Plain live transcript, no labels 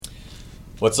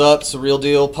What's up? It's a Real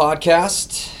Deal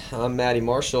podcast. I'm Matty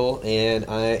Marshall, and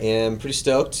I am pretty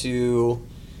stoked to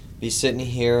be sitting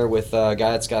here with a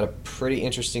guy that's got a pretty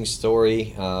interesting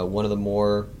story. One of the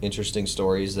more interesting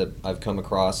stories that I've come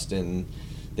across, and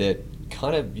that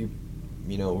kind of you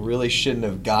really shouldn't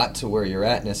have got to where you're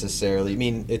at necessarily. I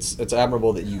mean, it's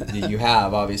admirable that you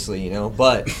have, obviously,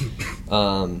 but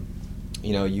I'm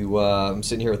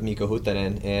sitting here with Mikko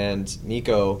Huttunen, and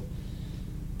Mikko.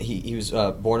 He was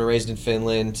born and raised in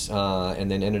Finland,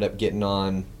 and then ended up getting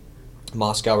on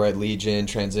Moscow Red Legion,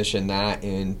 transitioned that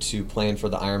into playing for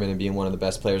the Ironmen and being one of the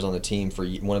best players on the team, for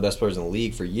one of the best players in the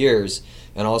league for years,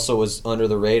 and also was under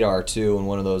the radar too, and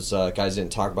one of those guys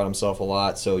didn't talk about himself a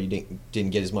lot, so you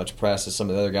didn't get as much press as some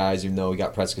of the other guys, even though he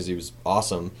got press because he was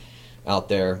awesome out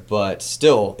there. But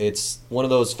still, it's one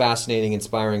of those fascinating,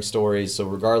 inspiring stories, so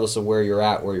regardless of where you're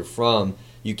at, where you're from,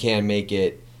 you can make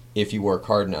it if you work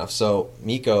hard enough. So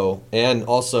Mikko, and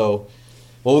also,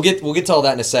 we'll get to all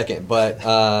that in a second. But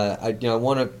I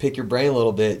want to pick your brain a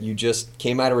little bit. You just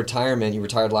came out of retirement. You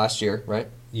retired last year, right?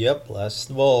 Yep,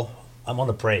 well, I'm on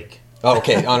a break. Oh,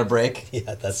 okay, on a break.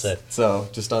 Yeah, that's it. So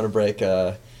just on a break.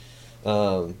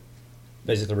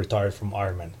 Basically retired from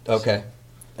Ironman. Okay.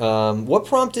 What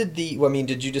prompted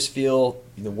did you just feel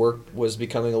the work was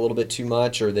becoming a little bit too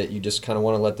much, or that you just kind of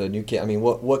want to let the new kid? I mean,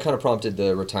 what kind of prompted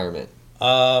the retirement?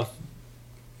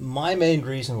 My main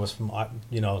reason was from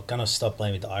kind of stop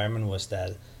playing with the Ironman was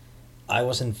that I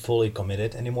wasn't fully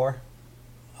committed anymore.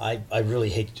 I really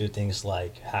hate to do things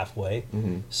like halfway.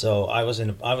 Mm-hmm. So I was in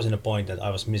a point that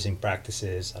I was missing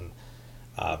practices and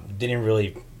didn't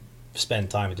really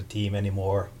spend time with the team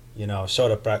anymore.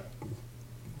 Showed up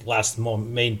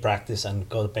main practice and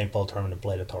go to paintball tournament and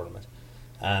play the tournament.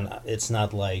 And it's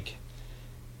not like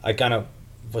I kind of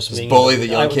was just bully the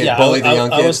young kids. I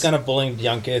was kind of bullying the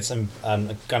young kids and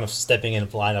kind of stepping in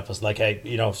the lineup. I was like, hey,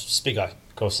 speak up,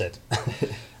 go sit,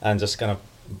 and just kind of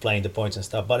playing the points and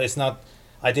stuff. But it's not.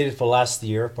 I did it for last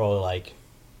year, probably like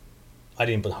I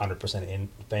didn't put 100% in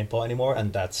paintball anymore,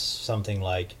 and that's something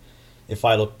like if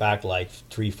I look back like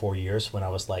 3-4 years when I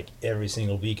was like every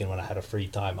single weekend when I had a free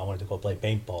time, I wanted to go play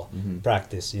paintball,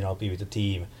 practice, be with the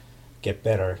team, get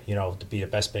better, to be the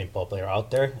best paintball player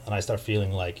out there. And I start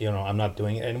feeling like, I'm not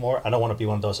doing it anymore. I don't want to be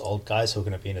one of those old guys who are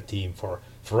going to be in a team for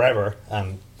forever.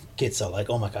 And kids are like,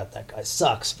 oh my God, that guy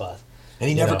sucks. And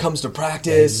he never comes to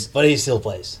practice. But he still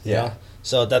plays. Yeah.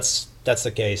 So that's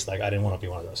the case. Like, I didn't want to be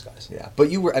one of those guys. Yeah. But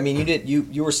you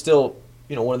were still,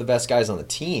 one of the best guys on the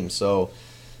team. So,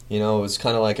 it's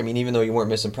kind of like, even though you weren't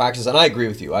missing practice, and I agree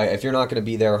with you. If you're not going to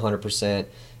be there 100%,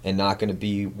 and not going to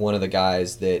be one of the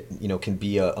guys that can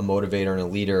be a motivator and a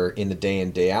leader in the day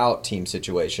in, day out team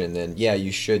situation, then yeah,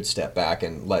 you should step back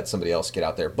and let somebody else get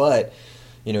out there. But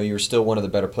you're still one of the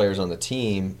better players on the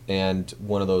team and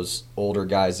one of those older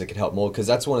guys that could help mold, because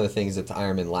that's one of the things that the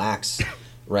Ironman lacks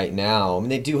right now.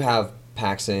 They do have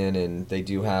Paxson and they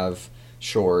do have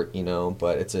Short,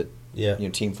 but it's a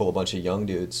team full of a bunch of young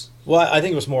dudes. Well, I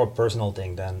think it was more a personal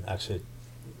thing than actually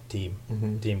team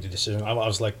to decision. I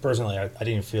was like, personally, I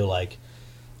didn't feel like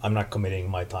I'm not committing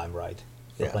my time right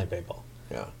for playing paintball.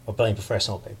 Yeah. Or playing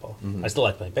professional paintball. I still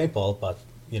like playing paintball, but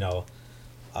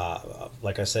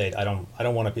like I said, I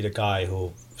don't want to be the guy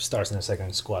who starts in the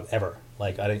second squad ever.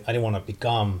 Like I didn't want to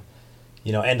become,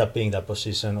 end up being that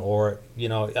position, or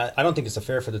I don't think it's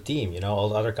fair for the team. All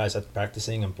the other guys are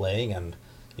practicing and playing, and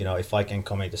if I can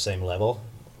come at the same level,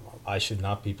 I should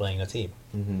not be playing a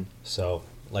team. So.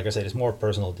 Like I said, it's more a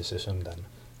personal decision than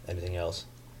anything else.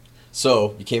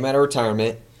 So you came out of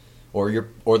retirement, or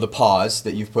the pause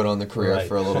that you've put on the career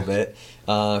for a little bit,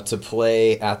 to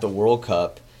play at the World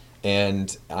Cup,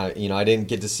 and I didn't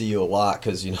get to see you a lot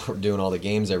because we're doing all the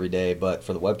games every day, but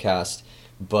for the webcast.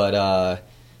 But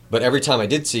every time I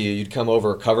did see you, you'd come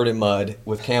over covered in mud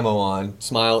with camo on,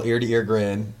 smile, ear to ear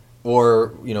grin,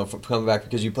 or coming back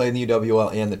because you played in the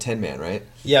UWL and the 10-man, right?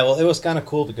 Yeah, well, it was kind of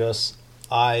cool because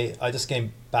I just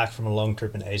came back from a long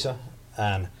trip in Asia,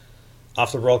 and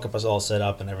after the World Cup was all set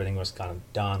up and everything was kind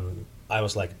of done, I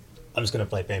was like, I'm just going to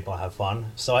play paintball and have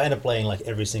fun. So I ended up playing like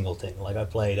every single thing. Like I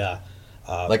played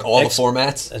like all the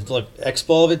formats? Like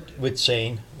X-Ball with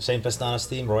Shane Pestana's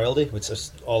team, Royalty, which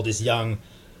is all these young,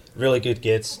 really good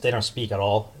kids. They don't speak at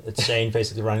all. It's Shane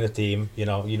basically running the team. You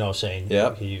know Shane.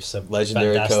 Yeah. He's a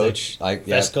legendary coach.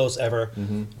 Best coach ever.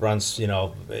 Runs,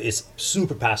 is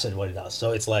super passionate what he does.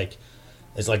 So it's like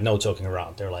no joking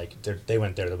around. They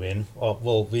went there to win.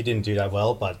 Well, we didn't do that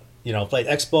well, but played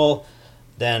X-Ball.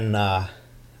 Then I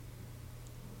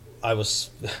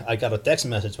got a text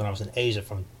message when I was in Asia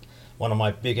from one of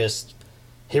my biggest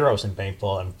heroes in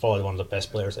paintball and probably one of the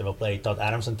best players ever played. Todd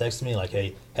Adamson texted me like,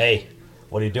 hey,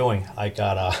 what are you doing? I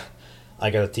got I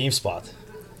got a team spot.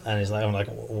 And he's like, I'm like,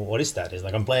 what is that? He's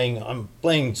like, I'm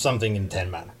playing something in 10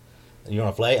 man. You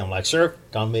want to play? I'm like, sure,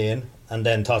 count me in. And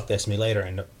then Todd texts me later,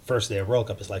 and the first day of World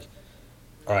Cup is like,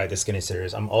 all right, this is getting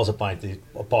serious. I'm also buying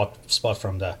a spot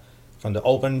from the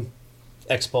open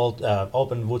X-ball,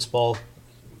 open woods ball.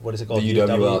 What is it called? The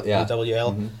UWL, yeah.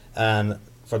 UWL, Mm-hmm. and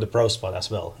for the pro spot as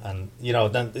well. And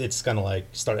then it's kind of like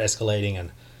start escalating,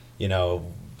 and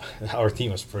our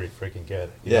team was pretty freaking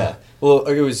good. Yeah. Well,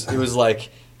 it was like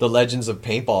the Legends of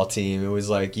Paintball team. It was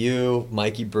like you,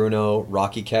 Mikey Bruno,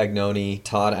 Rocky Cagnoni,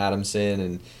 Todd Adamson,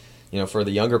 and for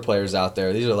the younger players out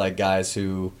there, these are like guys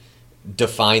who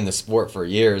defined the sport for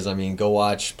years. I mean, go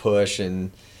watch Push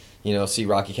and see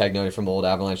Rocky Cagnoni from the old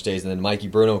Avalanche days, and then Mikey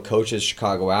Bruno coaches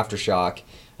Chicago Aftershock.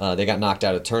 They got knocked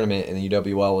out of the tournament, and the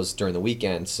UWL was during the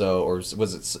weekend. So, or was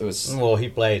it? It was. Well, he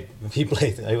played. He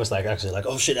was like actually like,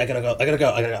 oh shit, I gotta go. I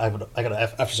got an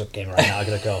Aftershock game right now. I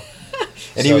gotta go.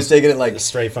 And he was taking it like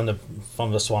straight from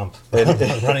the swamp,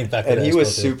 running back. And he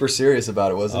was super serious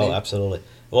about it, wasn't he? Oh, absolutely.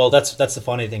 Well, that's the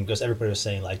funny thing, because everybody was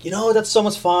saying like, that's so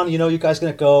much fun. You guys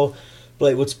gonna go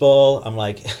play woods ball. I'm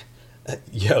like,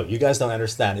 yo, you guys don't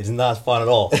understand. It's not fun at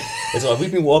all. It's like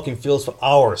we've been walking fields for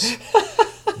hours.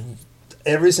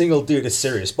 Every single dude is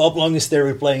serious. Bob Long is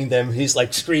there replaying them. He's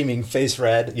like screaming, face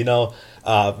red.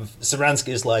 Saransky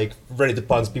is like ready to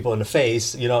punch people in the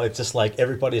face. It's just like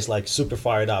everybody is like super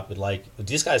fired up. But like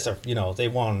these guys are, they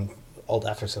won old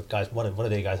Aftershock guys. What do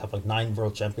they guys have, like 9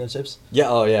 world championships? Yeah.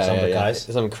 Oh yeah. Some of the yeah. guys.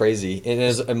 Something crazy.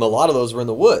 And a lot of those were in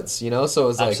the woods. So it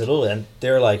was like absolutely. And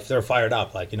they're fired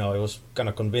up. Like it was kind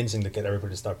of convincing to get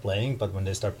everybody to start playing. But when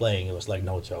they start playing, it was like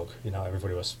no joke.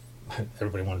 Everybody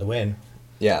wanted to win.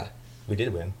 Yeah. We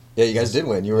did win. Yeah, you guys did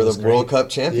win. You were the World Cup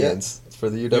champions for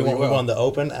the UWL. We won the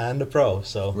Open and the Pro.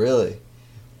 So really,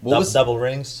 double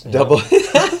rings. Double.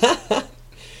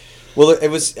 Well, it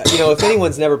was. If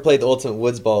anyone's never played the Ultimate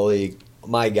Woods Ball League,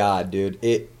 my God, dude,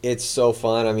 it's so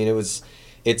fun. I mean, it's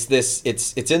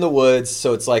in the woods,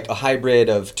 so it's like a hybrid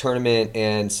of tournament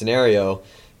and scenario,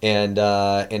 and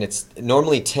it's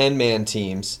normally 10-man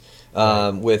teams.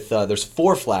 With there's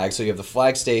 4 flags, so you have the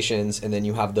flag stations, and then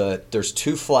you have there's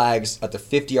 2 flags at the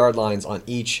 50-yard lines on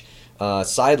each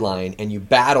sideline, and you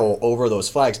battle over those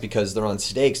flags because they're on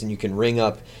stakes, and you can ring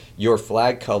up your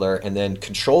flag color and then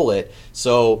control it.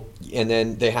 So, and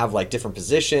then they have like different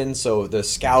positions. So the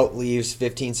scout leaves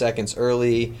 15 seconds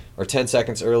early or 10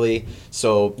 seconds early.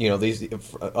 So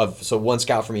so one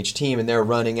scout from each team, and they're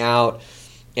running out.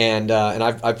 And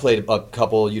I've played a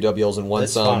couple UWLs and won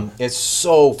some. Fun. It's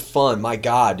so fun, my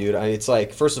God, dude! It's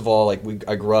like, first of all, like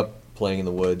I grew up playing in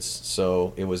the woods,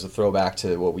 so it was a throwback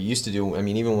to what we used to do. I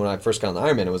mean, even when I first got on the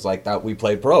Ironman, it was like that. We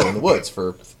played pro in the woods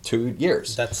for 2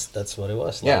 years. That's what it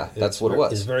was. Like, yeah, that's what it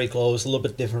was. It's very close, a little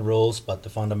bit different rules, but the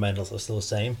fundamentals are still the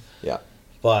same. Yeah.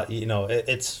 But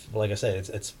it's like I said,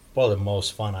 it's probably the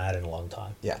most fun I had in a long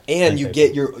time. Yeah, and you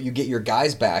get your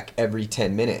guys back every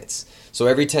 10 minutes. So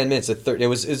every 10 minutes, it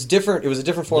was different. It was a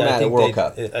different format at World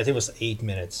Cup. I think it was 8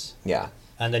 minutes. Yeah,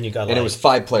 and then you got it was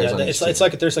 5 players. On each team. It's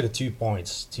like there's like 2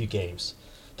 points, 2 games.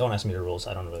 Don't ask me the rules.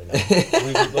 I don't really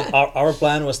know. Our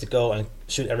plan was to go and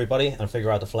shoot everybody and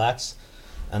figure out the flats,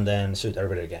 and then shoot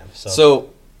everybody again. So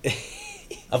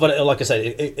but like I said,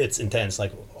 it's intense.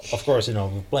 Like, of course,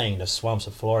 we're playing in the swamps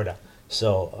of Florida,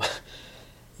 so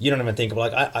you don't even think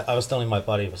about. Like I was telling my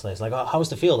buddy, it was like, oh, how was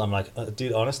the field? I'm like,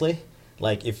 dude, honestly,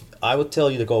 like if I would tell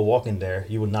you to go walk in there,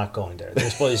 you would not go in there.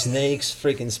 There's probably snakes,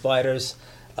 freaking spiders,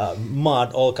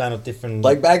 mud, all kind of different.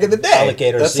 Like back in the day,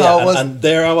 alligators. That's how it was. And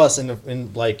there I was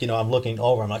in like I'm looking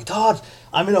over. I'm like, Todd,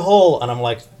 I'm in a hole, and I'm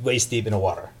like waist deep in the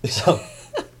water. So.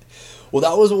 Well,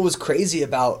 that was what was crazy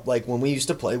about like when we used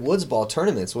to play woods ball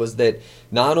tournaments, was that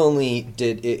not only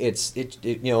did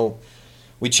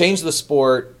we changed the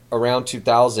sport around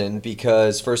 2000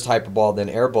 because first hyperball then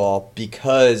airball,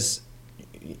 because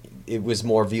it was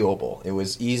more viewable. It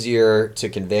was easier to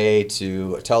convey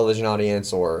to a television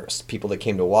audience or people that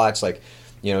came to watch. Like,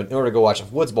 in order to go watch a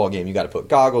woods ball game, you got to put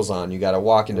goggles on. You got to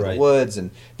walk into the woods,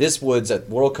 and this woods at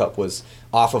World Cup was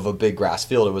off of a big grass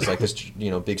field. It was like this,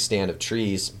 big stand of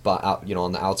trees, but out,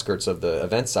 on the outskirts of the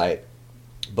event site.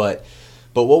 But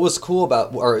what was cool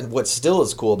about, or what still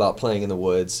is cool about playing in the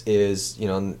woods is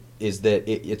that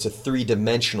it's a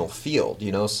 3-dimensional field.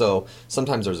 So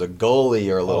sometimes there's a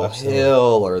gully or a little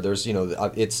hill, or there's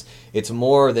it's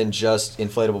more than just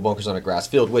inflatable bunkers on a grass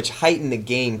field, which heighten the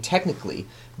game technically.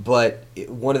 But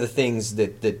one of the things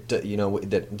that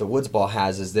the woods ball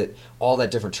has is that all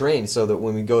that different terrain, so that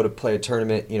when we go to play a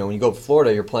tournament, when you go to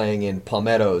Florida, you're playing in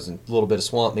palmettos and a little bit of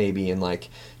swamp maybe, and like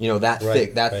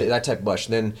thick, that type of bush.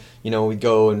 And then we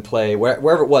go and play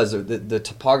wherever it was. The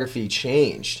topography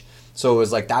changed, So it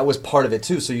was like that was part of it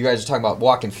too. So you guys are talking about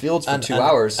walking fields for 2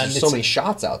 hours. There's so many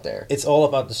shots out there. It's all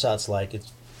about the shots. Like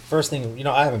it's first thing,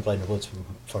 I haven't played in the woods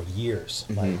for years.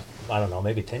 Like I don't know,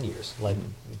 maybe 10 years. Like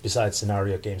besides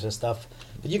scenario games and stuff.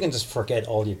 But you can just forget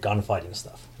all your gunfighting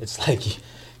stuff. It's like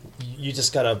you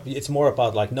just gotta. It's more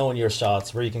about like knowing your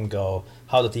shots, where you can go,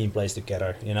 how the team plays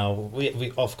together.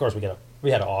 We of course we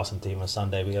had an awesome team on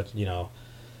Sunday. We had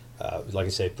like I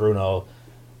say, Bruno,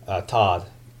 Todd,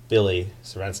 Billy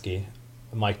Saransky,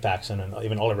 Mike Paxson, and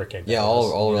even Oliver came. Yeah,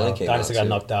 all really came. Dynasty got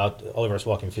knocked out. Oliver's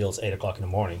walking fields 8:00 in the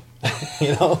morning.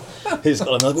 He's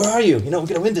calling like, "Where are you? We're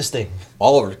gonna win this thing."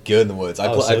 Oliver's good in the woods. I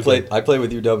played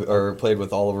with UW or played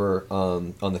with Oliver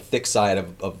on the thick side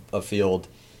of field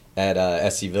at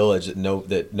SC Village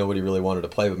that nobody really wanted to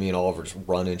play, but me and Oliver just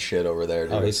running shit over there.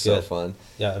 Dude. It's so fun.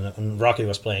 Yeah, and Rocky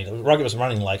was playing. Rocky was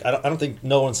running like I don't think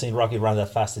no one's seen Rocky run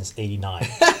that fast since '89.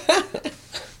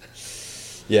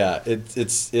 Yeah,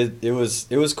 it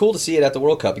was cool to see it at the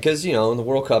World Cup because in the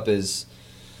World Cup is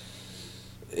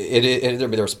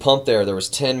there was Pump there was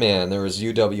 10-man, there was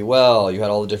UWL, you had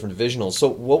all the different divisionals. So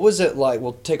what was it like?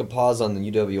 We'll take a pause on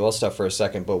the UWL stuff for a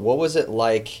second, but what was it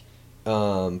like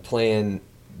playing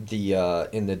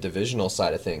in the divisional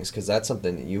side of things? Because that's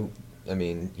something that you've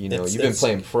been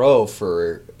playing pro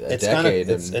for a decade.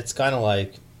 It's kind of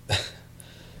like,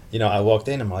 I walked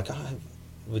in and I'm like,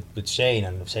 with Shane,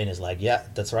 and Shane is like, yeah,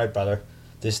 that's right, brother.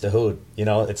 This is the hood.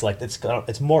 It's like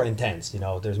it's more intense.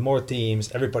 There's more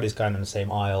teams. Everybody's kind of in the same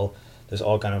aisle. There's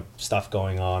all kind of stuff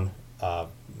going on. But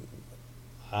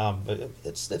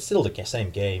it's still the same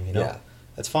game. Yeah.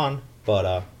 It's fun,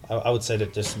 but I would say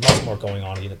that there's much more going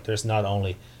on. There's not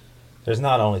only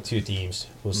 2 teams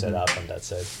who set up, and that's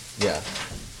it.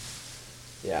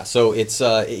 Yeah. So it's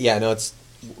it's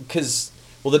because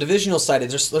the divisional side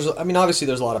there's obviously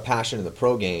there's a lot of passion in the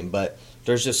pro game, but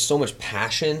there's just so much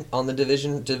passion on the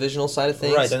divisional side of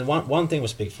things. Right, and one thing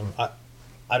was big from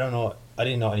I don't know, I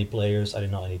didn't know any players, I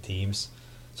didn't know any teams.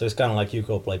 So it's kind of like you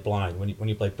go play blind. When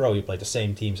you play pro, you play the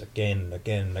same teams again and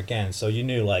again and again. So you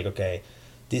knew like, okay,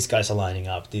 these guys are lining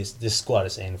up. This squad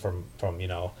is in from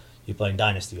you playing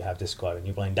Dynasty, you have this squad, and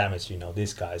you playing Damage,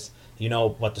 these guys. You know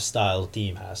what the style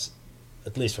team has.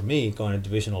 At least for me, going to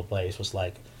divisional plays was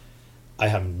like, I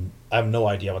have no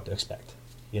idea what to expect.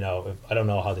 I don't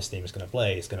know how this team is going to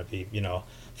play. It's going to be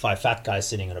 5 fat guys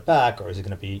sitting in the back, or is it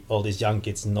going to be all these young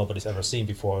kids nobody's ever seen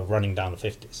before running down the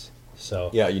 50s?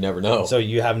 So yeah, you never know. So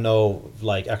you have no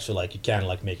you can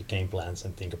make a game plans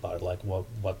and think about it like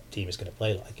what team is going to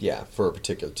play like. Yeah, for a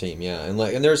particular team. Yeah, and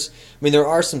there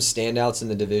are some standouts in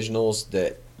the divisionals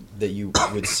that you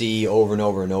would see over and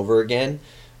over and over again.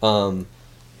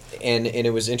 And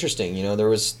it was interesting, there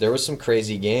was some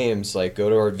crazy games. Like go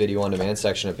to our video on demand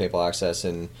section of Paintball Access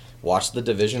and watch the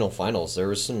divisional finals. There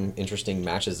was some interesting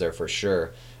matches there for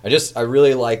sure. I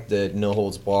really like the no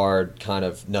holds barred kind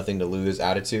of nothing to lose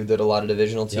attitude that a lot of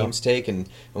divisional teams take. And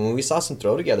when we saw some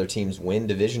throw together teams win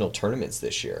divisional tournaments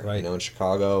this year, right. In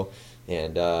Chicago,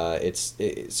 and it's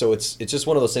just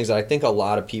one of those things that I think a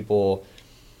lot of people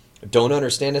don't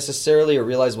understand necessarily or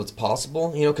realize what's possible,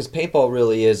 because paintball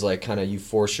really is like kind of you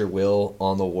force your will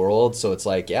on the world. So it's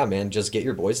like, yeah, man, just get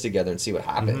your boys together and see what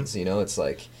happens. It's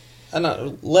like, and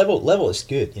level is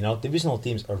good. Divisional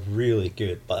teams are really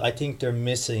good, but I think they're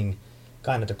missing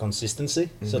kind of the consistency.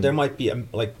 So there might be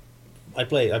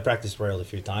I practiced Royal a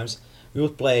few times. We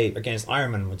would play against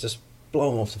Ironman, would just blow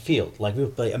them off the field. Like we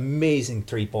would play amazing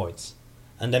 3 points,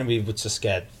 and then we would just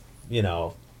get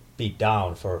beat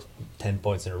down for 10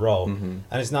 points in a row. And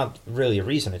it's not really a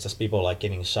reason. It's just people like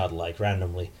getting shot like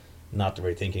randomly, not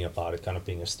really thinking about it, kind of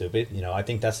being stupid. I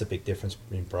think that's the big difference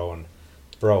between pro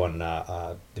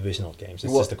and divisional games.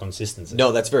 It's just the consistency.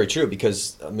 No, that's very true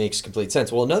because it makes complete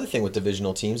sense. Well, another thing with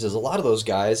divisional teams is a lot of those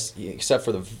guys, except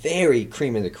for the very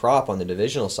cream of the crop on the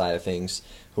divisional side of things,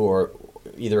 who are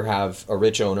either have a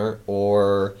rich owner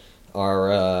or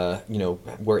are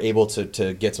were able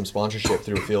to get some sponsorship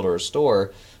through a field or a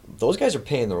store. Those guys are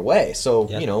paying their way. So,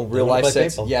 real life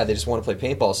sets, they just want to play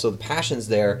paintball. So the passion's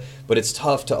there, but it's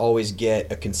tough to always get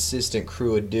a consistent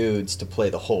crew of dudes to play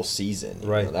the whole season.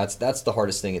 Right. That's the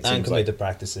hardest thing, it seems like. And commit to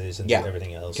practices and do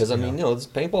everything else. Because, it's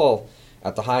paintball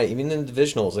at the high, even in the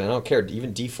divisionals, and I don't care,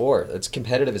 even D4, it's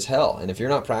competitive as hell. And if you're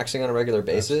not practicing on a regular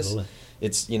basis, Absolutely.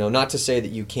 It's, not to say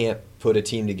that you can't put a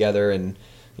team together and,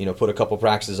 put a couple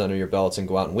practices under your belts and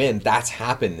go out and win. That's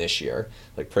happened this year.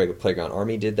 Like Playground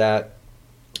Army did that.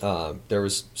 There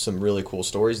was some really cool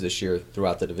stories this year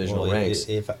throughout the divisional ranks.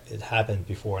 It happened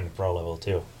before in the pro level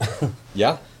too.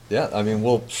 Yeah. I mean,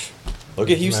 look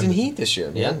at Houston Heat this year,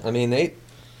 man. Yeah. I mean,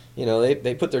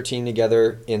 they put their team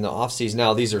together in the off season.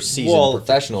 Now these are seasoned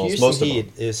professionals. Houston Most Heat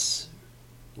of them is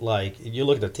like you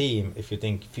look at the team. If you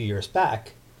think a few years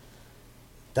back,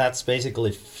 that's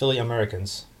basically Philly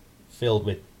Americans filled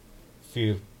with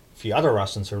few other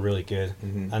Russians who are really good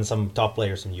and some top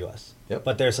players from U.S. Yep.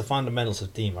 But there's the fundamentals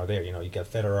of the team are there. You know, you got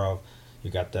Fedorov,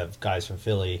 you got the guys from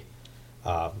Philly,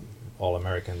 all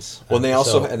Americans. Well, and they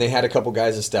also and they had a couple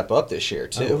guys to step up this year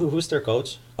too. Who's their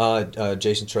coach?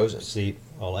 Jason Trojan. See,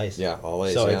 all A's. Yeah, all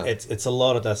A's. So yeah. it's a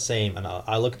lot of that same. And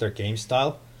I look at their game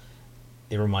style.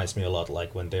 It reminds me a lot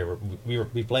like when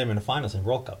we played them in the finals in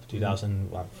World Cup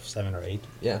 2007 or 8.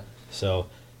 Yeah. So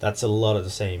that's a lot of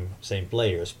the same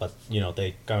players, but you know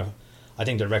they kind of, I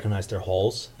think they recognize their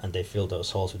holes and they fill those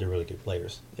holes with the really good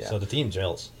players. Yeah. So the team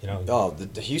gels, you know. Oh,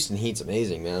 the Houston Heat's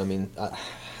amazing, man. I mean,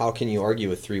 how can you argue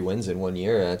with 3 wins in 1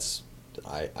 year? That's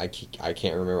I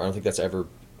can't remember. I don't think that's ever.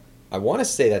 I want to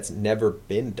say that's never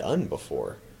been done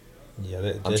before.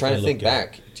 Yeah, I'm trying to think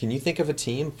back. Can you think of a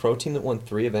pro team that won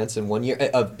 3 events in 1 year?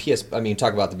 I mean,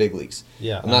 talk about the big leagues.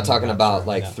 Yeah, I'm not talking about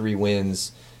sure, 3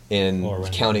 wins in or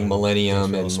counting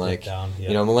Millennium and like down,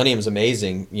 you know, Millennium's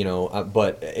amazing, you know,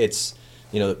 but it's,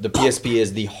 you know, the PSP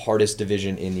is the hardest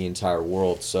division in the entire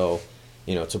world. So,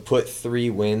 you know, to put 3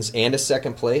 wins and a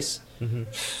second place,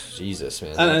 Jesus,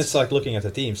 man. And it's like looking at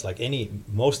the teams, like any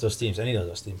of those teams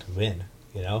can win,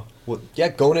 you know. Well, yeah,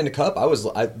 going into Cup, I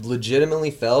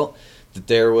legitimately felt that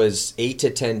there was 8 to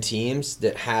 10 teams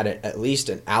that had at least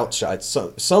an outshot,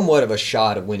 somewhat of a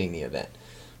shot of winning the event.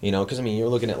 You know, because I mean, you're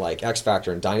looking at like X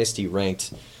Factor and Dynasty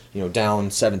ranked, you know, down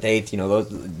 7th, 8th, you know, those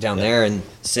down there, and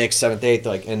 6th, 7th, 8th,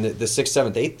 like, and the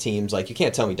 6th, 7th, 8th teams, like, you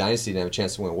can't tell me Dynasty didn't have a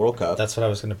chance to win a World Cup. That's what I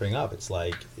was going to bring up. It's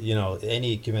like, you know,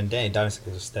 any given day, Dynasty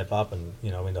could just step up and,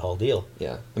 you know, win the whole deal.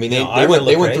 Yeah, I mean, You know,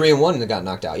 they went great. 3-1 and they got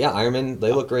knocked out. Yeah, Ironman,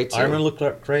 they look great too. Ironman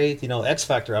looked great. You know, X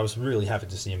Factor, I was really happy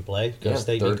to see him play because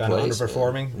they've been kind of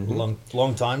underperforming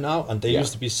long time now, and they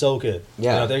used to be so good.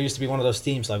 Yeah, you know, they used to be one of those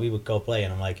teams like we would go play,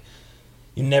 and I'm like,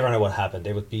 you never know what happened.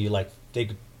 They would be like, they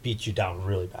could beat you down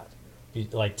really bad.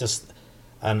 Like just,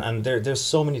 and there's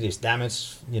so many of these.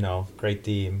 Damage, you know, great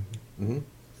team.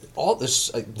 All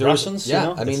this Russians, yeah.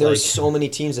 You know? I mean, there were so many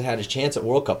teams that had a chance at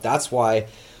World Cup. That's why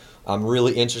I'm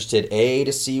really interested,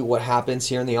 to see what happens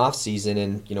here in the off season,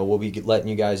 and you know, we'll be letting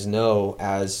you guys know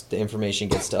as the information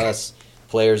gets to us.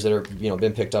 Players that are, you know,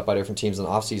 been picked up by different teams in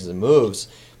the off season moves.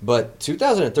 But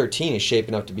 2013 is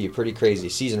shaping up to be a pretty crazy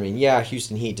season. I mean, yeah,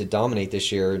 Houston Heat did dominate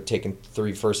this year, taking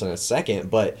 3 first and a second,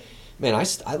 but. Man, I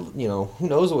you know, who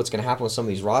knows what's going to happen with some of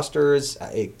these rosters.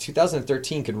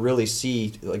 2013 could really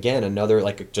see, again, another,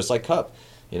 like just like Cup,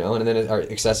 you know, and then our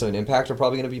Excessive and Impact are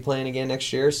probably going to be playing again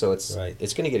next year, so it's going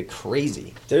to get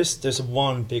crazy. There's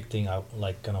one big thing I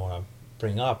want to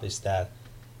bring up is that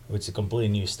it's a completely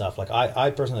new stuff. Like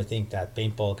I personally think that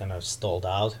paintball kind of stalled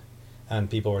out, and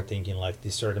people were thinking like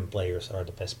these certain players are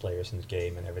the best players in the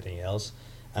game and everything else.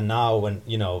 And now when,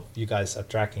 you know, you guys are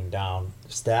tracking down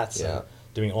stats and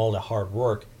doing all the hard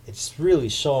work, it's really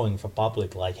showing for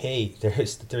public like, hey,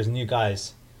 there's new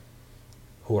guys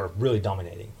who are really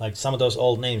dominating. Like some of those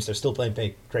old names, they're still playing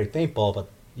great paintball, but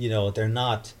you know, they're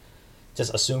not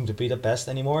just assumed to be the best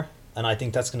anymore. And I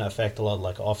think that's going to affect a lot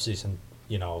like off-season,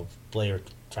 you know, player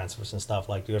transfers and stuff.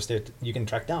 Like because you can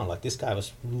track down like this guy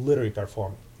was literally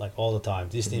performing like all the time.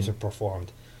 These teams have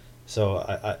performed. So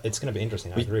it's going to be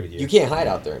interesting. I agree with you. You can't hide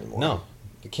out there anymore. No.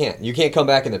 You can't. You can't come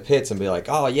back in the pits and be like,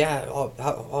 oh, yeah,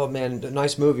 oh man,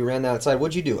 nice move. You ran that outside.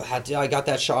 What'd you do? I got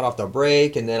that shot off the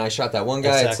break, and then I shot that one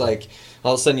guy. Exactly. It's like,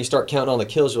 all of a sudden you start counting all the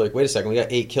kills. You're like, wait a second, we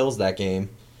got 8 kills that game.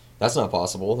 That's not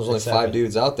possible. There's only 5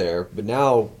 dudes out there. But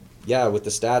now, yeah, with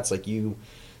the stats, like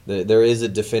there is a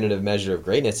definitive measure of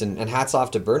greatness. And hats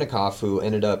off to Bernikov, who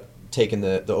ended up taking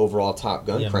the overall Top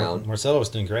Gun crown. Marcelo was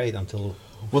doing great until...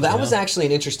 Well, that was actually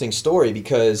an interesting story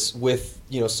because with,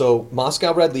 you know, so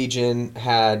Moscow Red Legion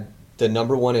had the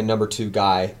number 1 and number 2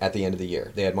 guy at the end of the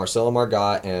year. They had Marcelo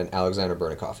Margot and Alexander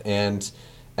Bernikov. And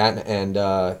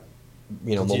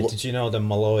you know... Did you know that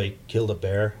Malloy killed a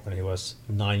bear when he was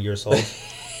 9 years old?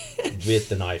 With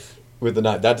the knife. With the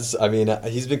knife. That is, I mean,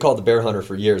 he's been called the bear hunter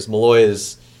for years. Malloy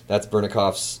that's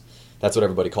Bernikov's... That's what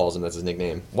everybody calls him. That's his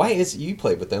nickname. Why is you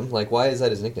played with him? Like, why is that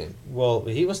his nickname? Well,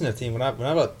 he was in a team when I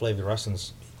played with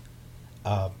Russians.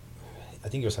 I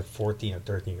think he was like 14 or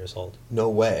 13 years old. No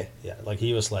way. Yeah, like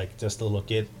he was like just a little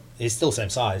kid. He's still the same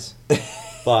size,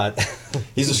 but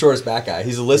he's the shortest back guy.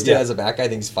 He's listed as a back guy. I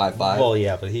think he's 5'5". Well,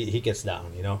 yeah, but he gets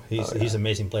down. You know, he's an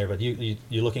amazing player. But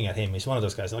you're looking at him. He's one of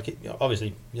those guys. Like you know,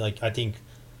 obviously, like I think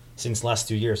since last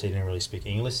 2 years he didn't really speak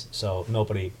English, so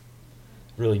nobody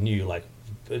really knew like.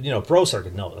 You know, pro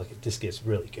circuit, no, like this kid's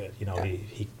really good. You know,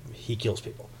 he kills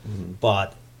people.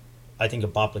 But I think the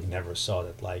public never saw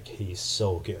that, like, he's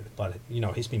so good. But, you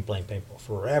know, he's been playing paintball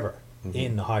forever.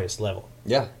 in the highest level.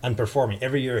 Yeah, and performing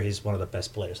every year. He's one of the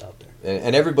best players out there,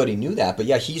 and everybody knew that. But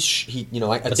yeah, but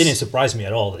it didn't surprise me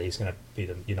at all that he's going to be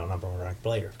the number one ranked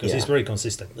player because he's very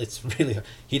consistent. It's really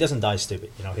he doesn't die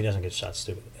stupid. He doesn't get shot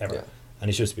stupid ever, and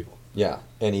he shoots people. Yeah,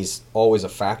 and he's always a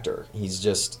factor.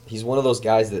 He's one of those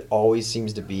guys that always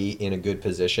seems to be in a good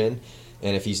position.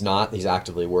 And if he's not, he's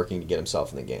actively working to get himself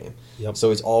in the game. Yep. So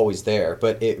he's always there.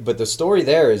 But the story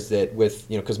there is that with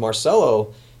because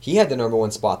Marcelo, he had the number one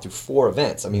spot through 4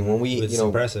 events. I mean, when we It's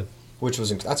impressive,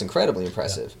 that's incredibly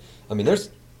impressive. Yeah. I mean, there's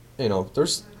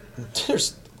the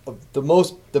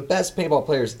best paintball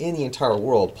players in the entire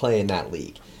world play in that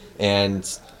league,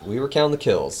 and we were counting the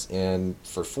kills. And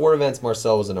for 4 events,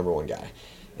 Marcelo was the number one guy.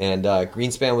 And Ryan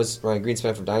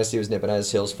Greenspan from Dynasty was nipping at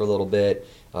his heels for a little bit.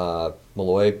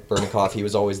 Malloy Bernikoff, he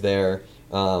was always there.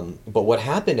 But what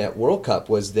happened at World Cup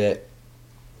was that,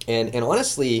 and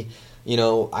honestly,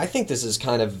 I think this is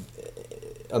kind of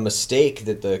a mistake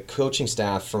that the coaching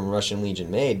staff from Russian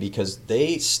Legion made because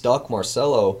they stuck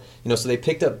Marcelo. So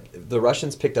the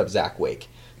Russians picked up Zach Wake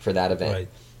for that event. Right.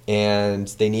 And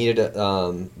they needed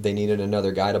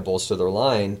another guy to bolster their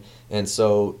line, and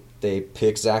so they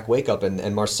picked Zach Wake up,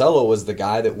 and Marcelo was the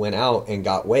guy that went out and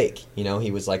got Wake. He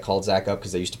was called Zach up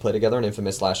because they used to play together in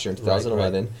Infamous last year in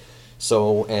 2011. Right.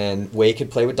 So, and Wake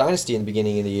had played with Dynasty in the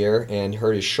beginning of the year and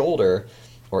hurt his shoulder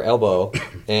or elbow,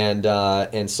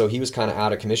 and so he was kind of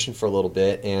out of commission for a little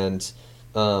bit, and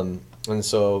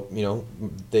so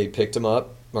they picked him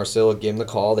up. Marcelo gave him the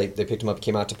call. They picked him up,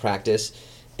 came out to practice,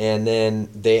 and then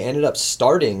they ended up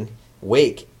starting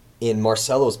Wake in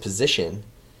Marcelo's position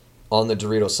on the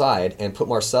Dorito side and put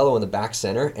Marcelo in the back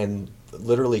center and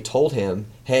literally told him,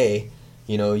 hey,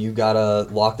 you got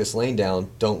to lock this lane down.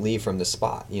 Don't leave from this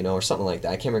spot, or something like that.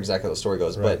 I can't remember exactly how the story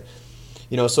goes, right.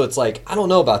 But, so it's I don't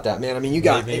know about that, man. I mean,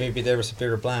 Maybe there was a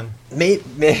bigger plan.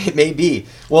 Maybe.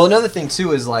 Well, another thing,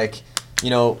 too, is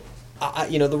the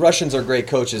Russians are great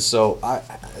coaches, so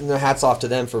hats off to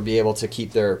them for being able to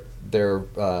keep their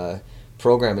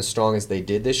program as strong as they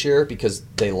did this year because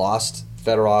they lost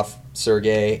Fedorov,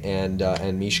 Sergey,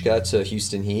 and Mishka to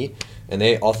Houston Heat, and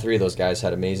all 3 of those guys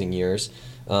had amazing years.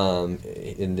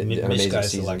 Mishka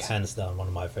is hands down one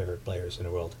of my favorite players in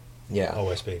the world. Yeah,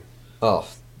 OSB. Oh,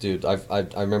 dude, I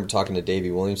remember talking to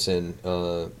Davey Williamson,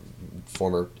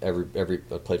 former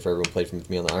played for everyone, played with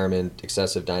me on the Ironman,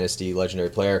 Excessive Dynasty, legendary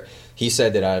player. He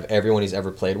said that out of everyone he's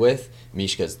ever played with,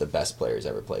 Mishka's the best player he's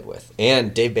ever played with.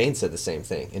 And Dave Baines said the same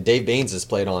thing. And Dave Baines has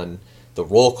played on the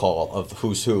roll call of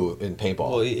who's who in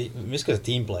paintball. Well, Mishka's a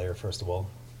team player, first of all,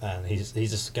 and he's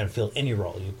just going to fill any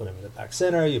role. You put him in the back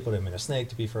center, you put him in a snake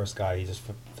to be first guy, he's just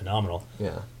phenomenal.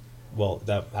 Yeah. Well,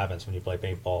 that happens when you play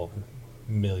paintball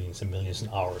millions and millions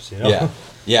of hours,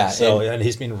 Yeah. So, and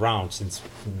he's been around since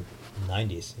the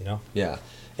 90s, Yeah.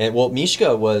 And,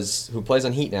 Mishka who plays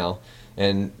on Heat now,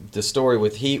 and the story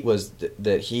with Heat was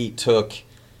that he took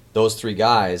those 3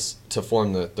 guys to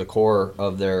form the core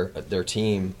of their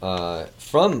team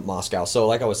from Moscow. So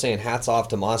like I was saying, hats off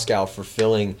to Moscow for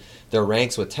filling their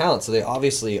ranks with talent. So they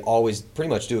obviously always pretty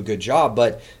much do a good job,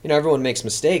 but everyone makes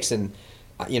mistakes, and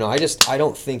I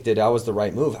don't think that was the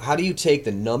right move. How do you take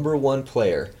the number 1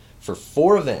 player for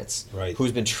 4 events, right,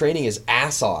 who's been training his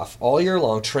ass off all year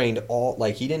long, trained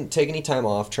he didn't take any time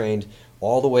off, trained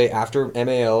all the way after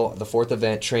MAO, the 4th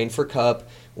event, trained for Cup,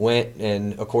 went,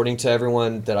 and according to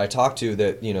everyone that I talked to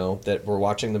that that were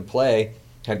watching them play,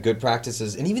 had good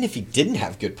practices. And even if he didn't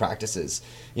have good practices,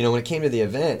 when it came to the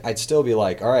event, I'd still be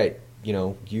like, all right,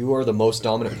 you are the most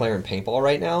dominant player in paintball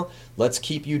right now. Let's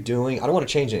keep you doing. I don't want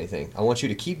to change anything. I want you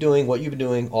to keep doing what you've been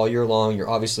doing all year long. You're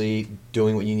obviously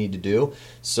doing what you need to do.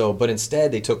 So, but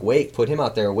instead they took Wake, put him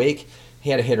out there. Wake, he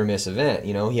had a hit or miss event.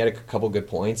 He had a couple good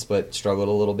points, but struggled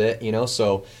a little bit.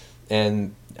 So,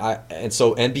 and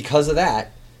because of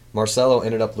that, Marcelo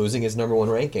ended up losing his number 1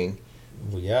 ranking.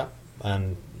 Well, yeah,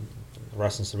 and the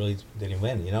Russians really didn't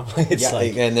win. It's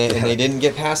and they didn't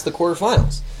get past the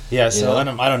quarterfinals. Yeah, so I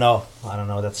don't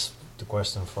know. That's the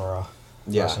question for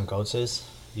Russian coaches.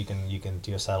 You can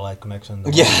do a satellite connection.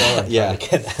 Get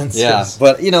answers.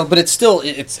 Yeah, but it's still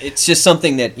it's just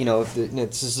something that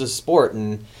it's just a sport,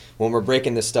 and when we're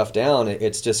breaking this stuff down,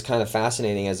 it's just kind of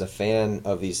fascinating as a fan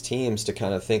of these teams to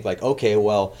kind of think okay,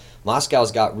 well,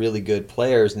 Moscow's got really good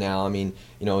players now. I mean,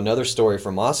 another story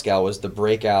from Moscow was the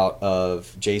breakout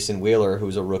of Jason Wheeler,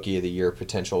 who's a Rookie of the Year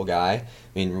potential guy. I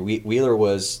mean, Wheeler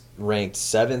was ranked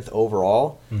 7th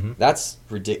overall. Mm-hmm. That's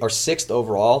ridiculous. Or 6th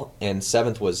overall, and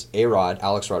 7th was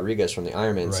Alex Rodriguez from the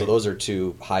Ironman. Right. So those are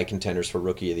 2 high contenders for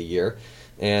Rookie of the Year,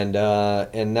 and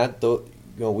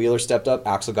Wheeler stepped up.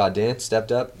 Axel Godin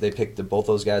stepped up. They picked both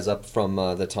those guys up from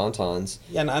the Tauntauns.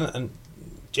 Yeah, and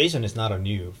Jason is not a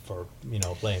new for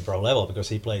playing pro level because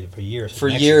he played for years.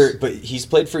 But he's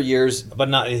played for years. But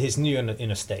not he's new in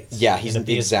the States. Yeah, he's in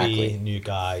the PSP, exactly new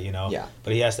guy. Yeah.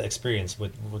 But he has the experience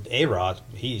with A-Rod.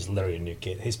 He's literally a new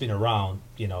kid. He's been around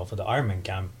for the Ironman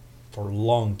camp for a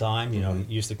long time.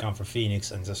 He used to come from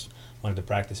Phoenix and just wanted to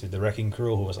practice with the Wrecking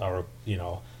Crew, who was our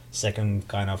second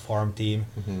kind of farm team,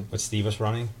 what Steve was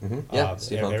running. Yeah,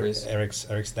 Steve Humphries.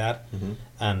 Eric's dad,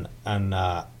 and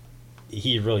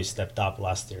he really stepped up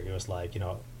last year. He was like,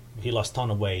 he lost a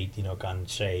ton of weight, got in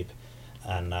shape,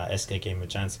 and SK gave him a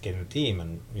chance to get in the team,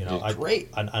 and great.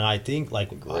 And I think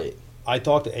like great. I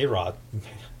talked to A-Rod.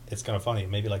 It's kind of funny,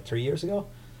 maybe like 3 years ago,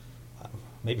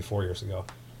 maybe 4 years ago.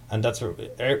 And that's where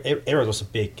A-Rod was a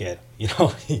big kid,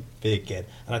 big kid.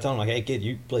 And I told him like, hey kid,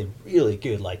 you played really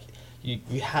good. Like he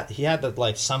had that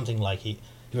like something like he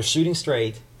was shooting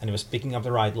straight and he was picking up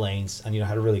the right lanes and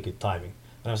had a really good timing.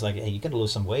 And I was like, hey, you gotta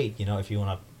lose some weight, if you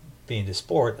wanna be in this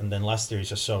sport. And then last year he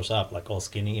just shows up like all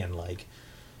skinny and like,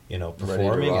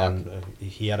 performing, and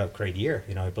he had a great year.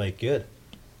 He played good.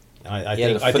 And he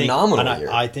had a phenomenal year.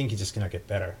 I think he's just gonna get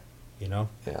better. Yeah.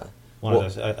 One of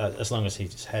those, as long as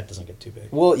his head doesn't get too big.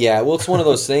 Well, yeah. Well, it's one of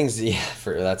those things. Yeah,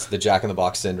 that's the Jack in the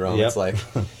Box syndrome. Yep. It's like,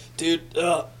 dude,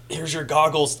 here's your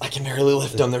goggles. I can barely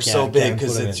lift them. They're so big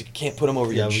because you can't put them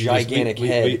over your gigantic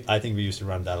head. I think we used to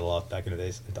run that a lot back in the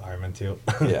days at the Ironman too.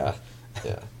 Yeah.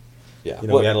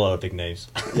 We had a lot of big names.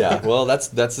 Yeah, well, that's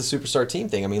the Superstar team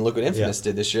thing. I mean, look what Infamous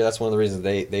did this year. That's one of the reasons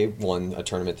they won a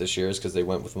tournament this year is because they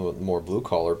went with a more blue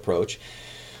collar approach.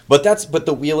 But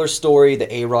the Wheeler story,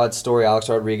 the A-Rod story, Alex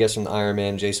Rodriguez from the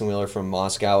Ironman, Jason Wheeler from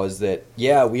Moscow, is that,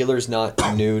 Wheeler's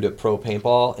not new to pro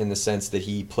paintball in the sense that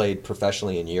he played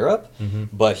professionally in Europe,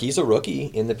 but he's a rookie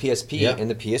in the PSP, and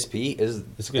the PSP is,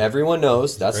 everyone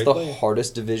knows, that's the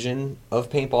hardest division of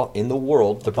paintball in the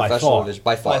world, the professional division,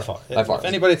 by far. If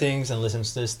anybody thinks and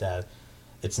listens to this that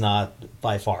it's not,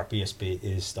 by far, PSP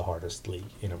is the hardest league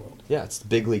in the world. Yeah, it's the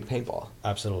big league paintball.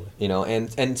 Absolutely.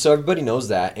 And so everybody knows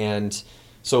that, and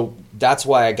so that's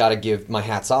why I got to give my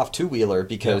hats off to Wheeler,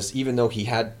 because even though he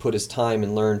had put his time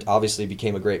and learned, obviously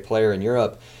became a great player in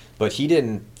Europe, but he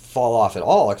didn't fall off at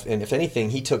all. And if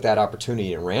anything, he took that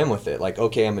opportunity and ran with it. Like,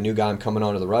 okay, I'm a new guy, I'm coming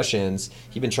on to the Russians.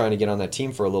 He'd been trying to get on that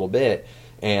team for a little bit.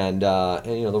 And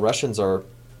the Russians are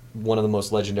one of the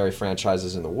most legendary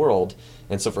franchises in the world.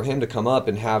 And so for him to come up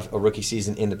and have a rookie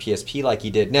season in the PSP like he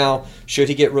did now, should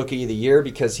he get Rookie of the Year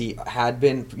because he had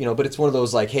been, but it's one of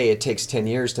those like, hey, it takes 10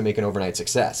 years to make an overnight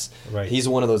success. Right. He's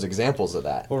one of those examples of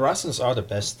that. Well, Russians are the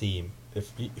best team.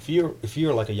 If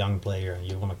you're like a young player and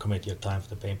you want to commit your time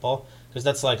for the paintball, because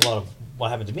that's like a lot of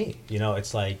what happened to me.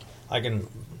 It's like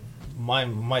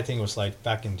my thing was like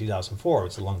back in 2004.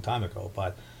 It's a long time ago,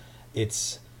 but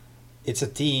it's a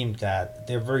team that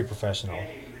they're very professional.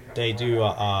 They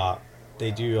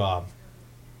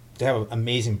have an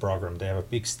amazing program. They have a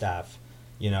big staff,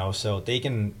 so they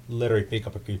can literally pick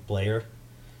up a good player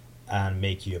and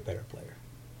make you a better player.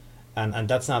 And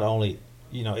that's not only,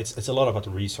 it's a lot about the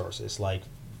resources. Like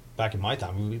back in my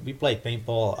time, we played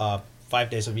paintball 5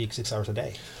 days a week, 6 hours a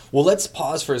day. Well, let's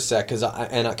pause for a sec because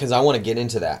I want to get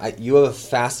into that. You have a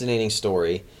fascinating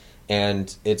story,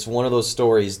 and it's one of those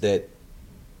stories that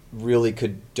really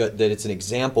that it's an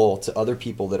example to other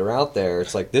people that are out there.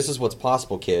 It's like, this is what's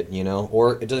possible, kid,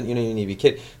 or it doesn't, you need to be a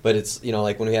kid, but it's,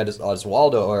 like when we had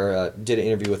Oswaldo, or did an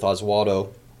interview with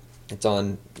Oswaldo, it's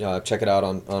on, check it out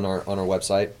on our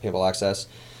website, Paintball Access,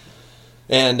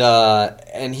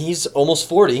 and he's almost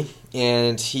 40,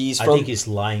 and I think he's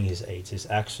lying his age. He's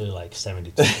actually like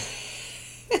 72.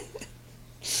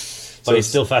 But he's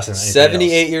still faster than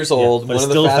 78 years old, one of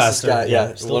the fastest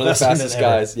guys. One of the fastest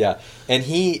guys. Yeah, and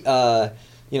he,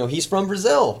 he's from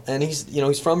Brazil, and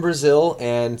he's from Brazil,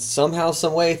 and somehow,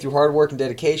 some way, through hard work and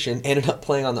dedication, ended up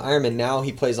playing on the Ironman. Now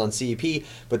he plays on CEP.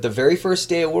 But the very first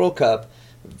day of World Cup,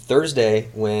 Thursday,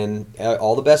 when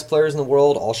all the best players in the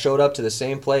world all showed up to the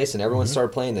same place, and everyone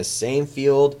started playing the same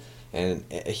field, and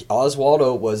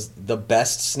Oswaldo was the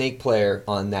best snake player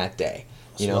on that day.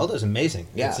 Oswaldo's amazing.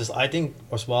 Yeah. I think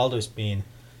Oswaldo's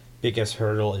biggest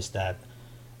hurdle is that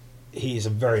he's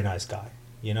a very nice guy.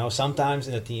 Sometimes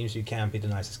in the teams you can't be the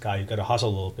nicest guy. You got to hustle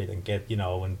a little bit and get.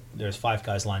 When there's 5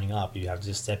 guys lining up, you have to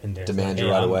just step in there. Demand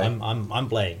you right away. I'm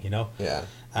playing. Yeah.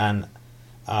 And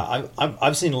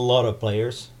I've seen a lot of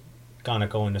players kind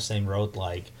of go in the same road.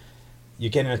 Like, you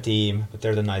get in a team, but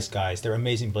they're the nice guys. They're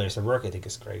amazing players. Their work ethic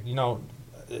is great.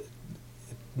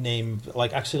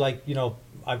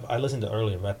 I listened to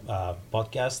earlier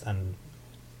podcast, and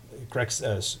Greg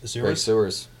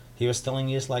Sewers. He was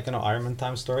telling us like an Ironman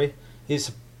time story. He's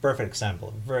a perfect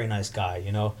example. Very nice guy.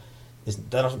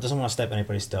 doesn't want to step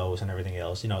anybody's toes and everything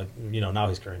else. Now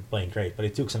he's playing great, but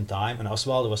it took some time. And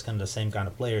Osvaldo was kind of the same kind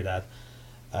of player that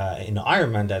in the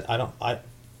Ironman that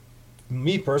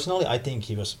me personally, I think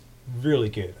he was really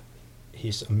good.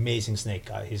 He's amazing snake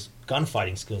guy. His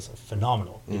gunfighting skills are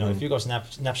phenomenal. If you go snap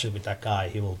shoot with that guy,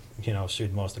 he will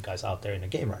shoot most of the guys out there in the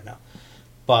game right now.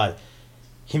 But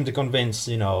him to convince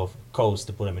coach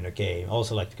to put him in a game,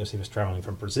 also like because he was traveling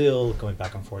from Brazil, going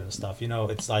back and forth and stuff.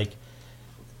 It's like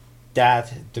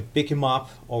that to pick him up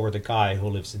over the guy who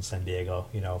lives in San Diego.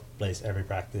 Plays every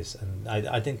practice, and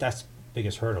I think that's the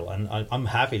biggest hurdle. And I'm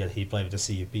happy that he played with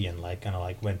the CUP and like kind of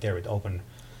like went there with open.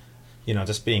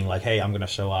 Just being like, hey, I'm gonna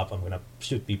show up, I'm gonna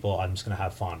shoot people, I'm just gonna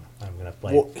have fun, I'm gonna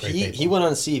play. Well, he went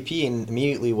on CEP and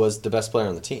immediately was the best player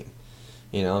on the team.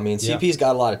 CEP's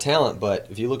got a lot of talent, but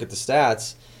if you look at the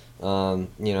stats,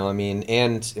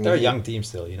 they're a young team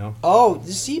still, Oh,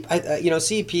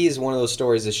 CEP is one of those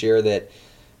stories this year that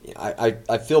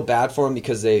I feel bad for him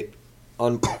because they're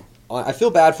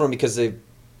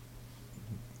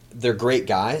great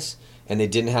guys and they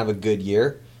didn't have a good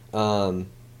year,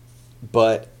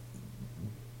 but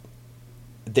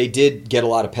they did get a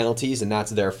lot of penalties, and that's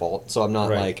their fault. So I'm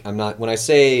not when I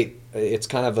say it's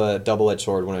kind of a double-edged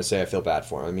sword when I say I feel bad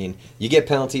for them. I mean, you get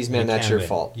penalties, man, that's your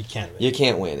fault. You can't win. You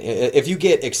can't win. If you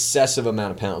get excessive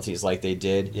amount of penalties like they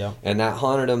did, and that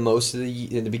haunted them most of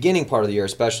in the beginning part of the year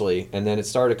especially, and then it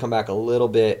started to come back a little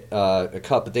bit, a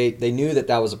cup, but they knew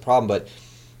that was a problem, but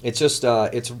it's just,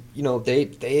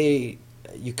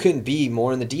 you couldn't be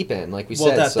more in the deep end, like we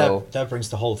said. That brings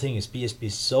the whole thing. Is BSB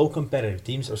is so competitive.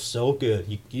 Teams are so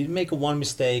good. You make one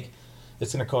mistake,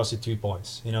 it's going to cost you 2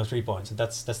 points, 3 points, and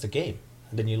that's the game.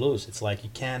 And then you lose. It's like you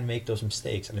can't make those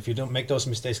mistakes. And if you don't make those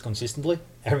mistakes consistently,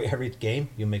 every game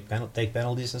you take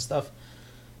penalties and stuff,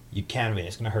 you can't win.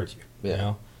 It's going to hurt you.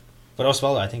 But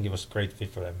Osvaldo, I think it was a great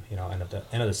fit for them. End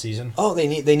of the season. Oh, they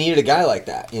needed a guy like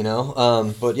that.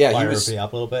 But yeah, he was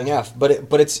up a little bit. Yeah,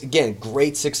 but it's again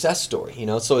great success story.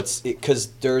 So it's because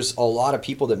there's a lot of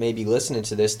people that may be listening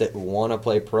to this that want to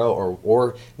play pro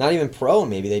or not even pro.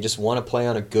 Maybe they just want to play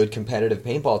on a good competitive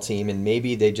paintball team, and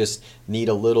maybe they just need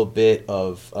a little bit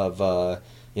of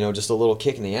just a little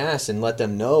kick in the ass and let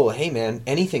them know, hey man,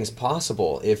 anything's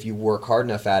possible if you work hard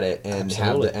enough at it and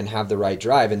have the right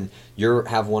drive, and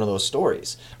have one of those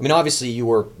stories. I mean, obviously you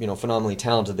were phenomenally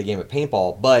talented at the game of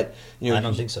paintball, but I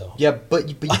don't think so. Yeah,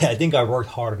 but I think I worked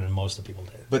harder than most of the people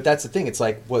did. But that's the thing. It's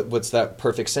like what's that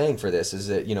perfect saying for this? Is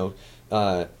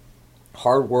that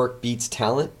hard work beats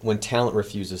talent when talent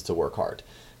refuses to work hard.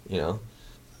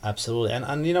 Absolutely, and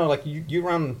like you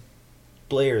run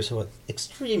players who are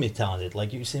extremely talented,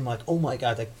 like you seem like, oh my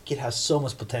god, that kid has so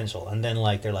much potential, and then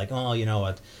like they're like, oh, you know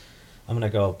what, I'm gonna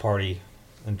go party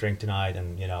and drink tonight,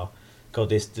 and go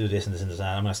do this and that.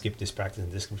 I'm gonna skip this practice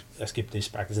and skip this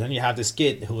practice. And then you have this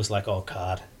kid who was like, oh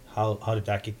god, how did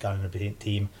that kid get in the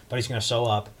team? But he's gonna show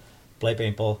up, play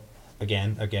paintball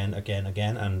again,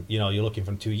 and you're looking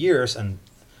for 2 years, and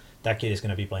that kid is going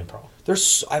to be playing pro.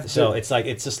 It's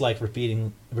just like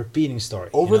repeating story.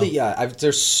 I've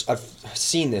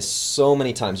seen this so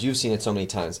many times. You've seen it so many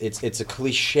times. It's a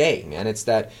cliche, man. It's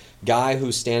that guy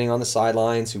who's standing on the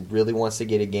sidelines who really wants to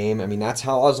get a game. I mean, that's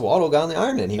how Osvaldo got on the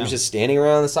Ironman. He was just standing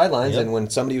around the sidelines, and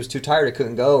when somebody was too tired, it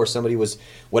couldn't go, or somebody was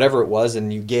whatever it was,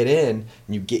 and you get in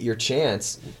and you get your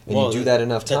chance, and you do that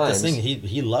enough times. That's the thing.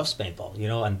 He loves paintball,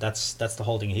 and that's the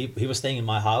whole thing. He was staying in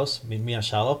my house, me and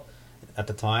Shallow. At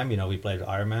the time, we played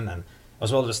Ironman, and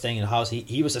as well as staying in the house,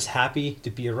 he was just happy to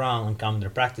be around and come to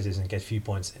the practices and get a few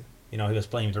points in. He was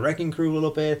playing with the wrecking crew a little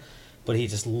bit, but he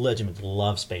just legitimately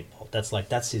loves paintball.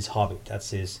 That's his hobby, that's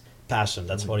his passion,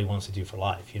 that's what he wants to do for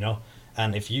life,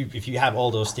 And if you have all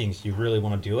those things, you really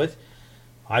want to do it.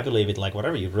 I believe it. Like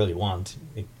whatever you really want,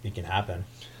 it can happen.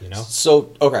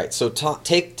 So okay, so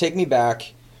take me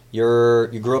back.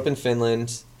 You grew up in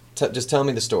Finland. Just tell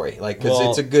me the story, because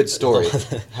it's a good story.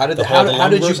 How did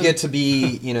you get to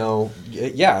be,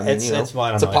 Yeah, I mean, it's a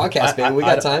podcast, baby. We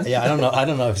got time. Yeah, I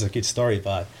don't know if it's a good story,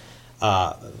 but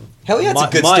hell yeah, it's a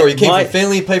good story. You came from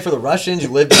Finland, you played for the Russians, you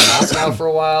lived in Moscow for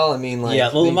a while. I mean,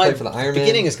 you played for the Ironman. The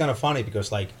beginning is kind of funny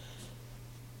because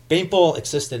paintball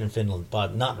existed in Finland,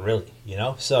 but not really,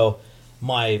 So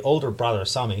my older brother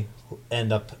Sami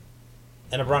ended up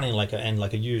running like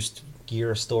a used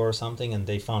gear store or something, and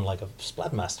they found like a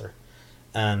Splatmaster,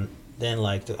 and then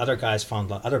like the other guys found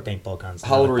like other paintball guns.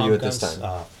 How old were you at this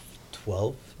time?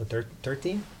 12 or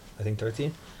 13, I think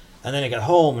 13. And then I got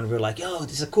home and we were like, yo,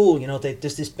 this is cool,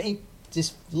 there's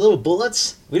these little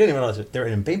bullets. We didn't even know they're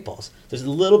in paintballs. There's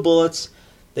little bullets,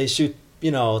 they shoot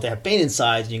they have paint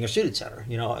inside, and you can shoot each other.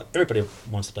 Everybody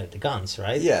wants to play with the guns,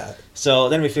 right? Yeah. So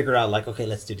then we figured out, like, okay,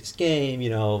 let's do this game.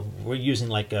 We're using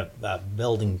like a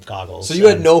building goggles. So you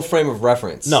had no frame of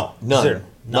reference? No. None? Zero.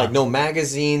 None. Like no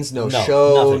magazines, no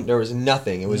show, nothing. there was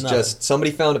nothing. It was just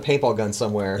somebody found a paintball gun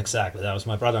somewhere. Exactly. That was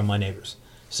my brother and my neighbors.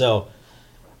 So,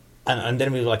 and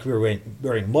then we were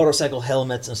wearing motorcycle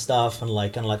helmets and stuff, and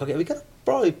like, okay, we gotta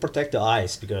probably protect the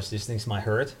eyes because these things might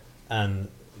hurt, and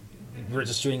we're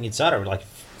just shooting each other like a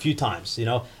few times,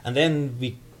 and then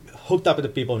we hooked up with the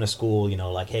people in the school,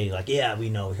 like, hey, like, yeah, we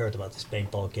heard about this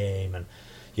paintball game, and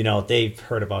they've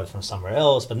heard about it from somewhere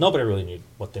else, but nobody really knew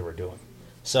what they were doing.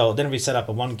 So then we set up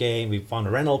one game. We found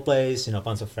a rental place. A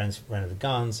bunch of friends rented the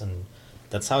guns, and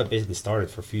that's how it basically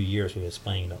started. For a few years, we was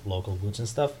playing at local woods and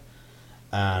stuff.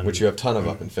 And which you have a ton of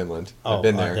up in Finland. I've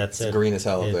been there. That's it's green as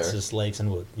hell up there. It's just lakes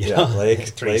and wood.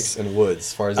 Lakes and woods,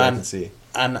 as far as I can see.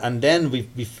 And then we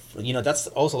that's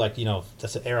also like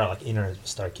that's the era like internet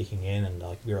started kicking in, and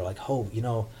like we were like, oh,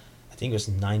 I think it was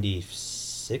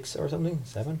 96 or something,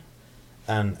 7,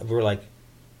 and we were like.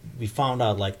 We found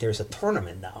out like there's a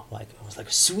tournament now. Like I was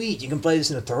like, sweet, you can play this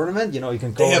in a tournament. You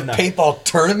can go. They have paintball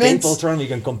tournaments. Paintball tournament,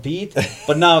 you can compete.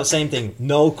 But now same thing.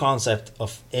 No concept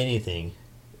of anything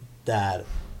that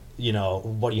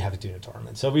what you have to do in a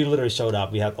tournament. So we literally showed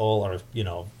up. We had all our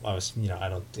I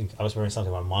don't think I was wearing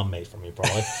something my mom made for me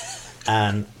probably,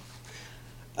 and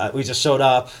we just showed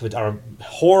up with our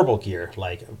horrible gear.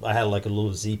 Like I had like a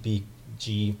little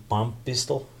ZPG pump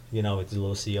pistol. With the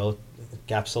little CO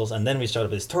capsules, and then we showed up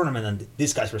at this tournament, and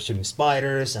these guys were shooting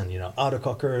spiders and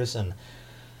autocockers and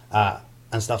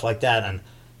stuff like that. And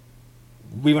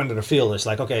we went to the field. It's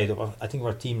like, okay, I think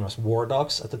our team was War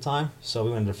Dogs at the time, so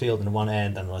we went to the field in one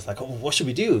end, and was like, oh, what should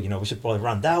we do? We should probably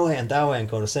run that way, and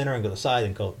go to center, and go to the side,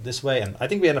 and go this way. And I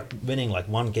think we ended up winning like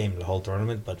one game in the whole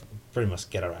tournament, but pretty much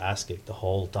get our ass kicked the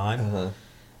whole time. Uh-huh.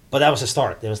 But that was the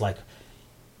start. It was like,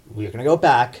 we're going to go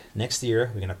back next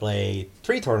year. We're going to play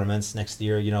 3 tournaments next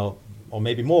year, or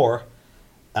maybe more.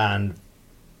 And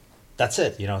that's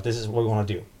it. This is what we want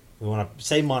to do. We want to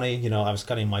save money. I was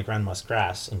cutting my grandma's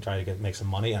grass and trying to make some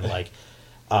money. And like,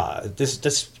 this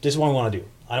is what I want to do.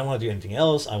 I don't want to do anything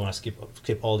else. I want to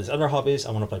skip all these other hobbies.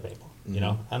 I want to play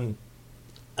paintball,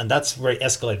 And that's where it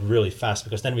escalated really fast,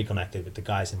 because then we connected with the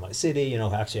guys in my city,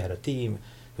 who actually had a team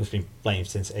who's been playing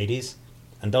since 80s.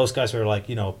 And those guys were like,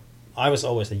 I was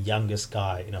always the youngest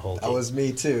guy in the whole team. That was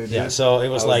me too, dude. Yeah, so it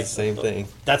was like the same thing.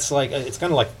 That's like it's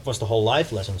kind of like was the whole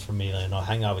life lessons for me.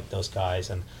 Hang out with those guys,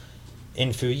 and in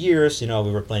a few years, we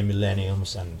were playing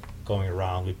Millenniums and going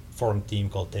around. We formed a team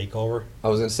called Takeover. I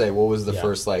was gonna say, what was the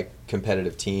first like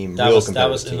competitive team? That was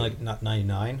in like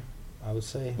 '99, I would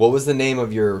say. What was the name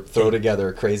of your throw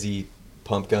together crazy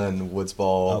pump gun woods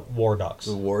ball? War Dogs.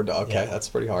 War Dog. Okay, that's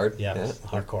pretty hard. Yeah,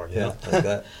 hardcore. Yeah, like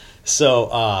that.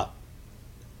 So.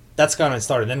 That's kind of it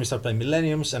started. Then we started playing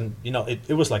Millenniums, and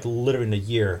it was like literally in a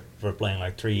year we were playing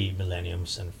like 3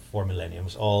 Millenniums and 4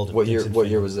 Millenniums. What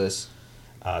year was this?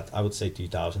 I would say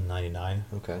 2099.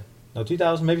 Okay. No,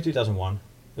 2000, maybe 2001.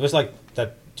 It was like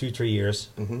that 2-3 years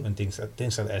Mm-hmm. when things got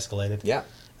escalated. Yeah.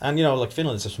 And like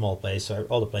Finland is a small place, so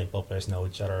all the paintball players know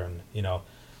each other, and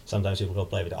sometimes people go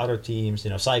play with other teams.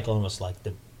 Cyclone was like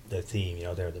the team.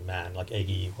 They're the man. Like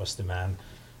Eggy was the man.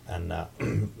 And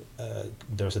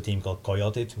there was a team called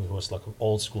Coyote, who was like an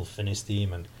old school Finnish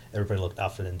team, and everybody looked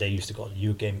after them. They used to go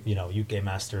to UK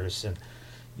Masters, and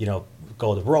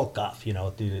go to World Cup,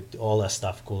 do all that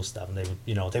stuff, cool stuff. And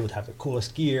they would have the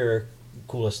coolest gear,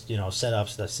 coolest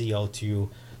setups, the CO2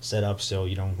 setup. So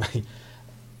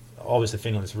obviously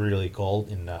Finland is really cold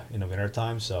in the winter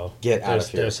time. So get out of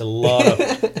here. There's a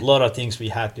lot of things we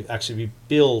had to actually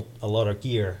build a lot of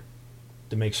gear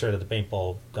to make sure that the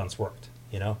paintball guns worked.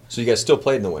 So you guys still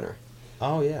played in the winter?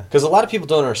 Oh yeah. Because a lot of people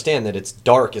don't understand that it's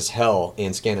dark as hell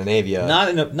in Scandinavia. Not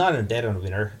in a dead of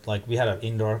winter. Like we had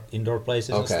indoor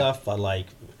places and stuff, but like,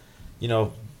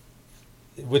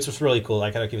 which was really cool. I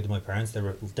gotta give it to my parents.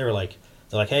 They're like,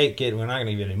 hey kid, we're not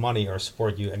gonna give you any money or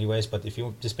support you anyways, but if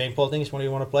you this paintball thing is what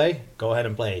you want to play, go ahead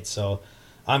and play it. So,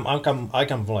 I come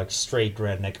from like straight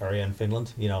redneck area in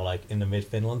Finland. Like in the mid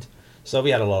Finland. So we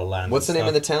had a lot of land. What's the name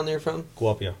of the town that you're from?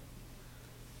 Kuopio.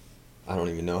 I don't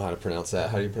even know how to pronounce that.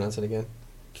 How do you pronounce it again?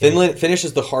 Finnish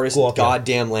is the hardest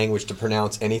goddamn language to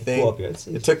pronounce anything.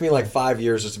 It took me like 5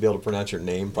 years just to be able to pronounce your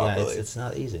name properly. Yeah, it's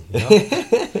not easy.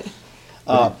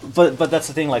 But that's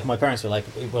the thing. Like my parents were like,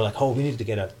 oh, we need to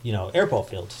get a airport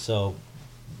field. So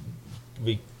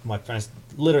my parents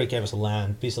literally gave us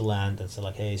a piece of land and said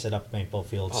like, hey, set up a paintball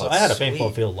field. So I had a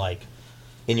paintball field like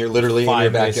in your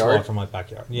backyard. From my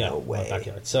backyard. Yeah, no way. My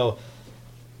backyard. So.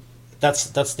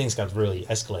 That's things got really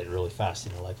escalated really fast.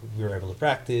 Like we were able to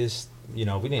practice. we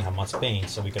didn't have much paint,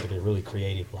 so we got to be really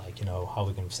creative, like, how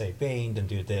we can save paint and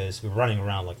do this. We were running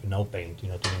around like with no paint,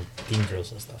 doing team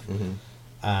drills and stuff. Mm-hmm.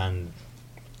 And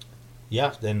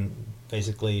yeah, then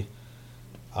basically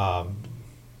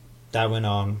that went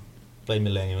on, played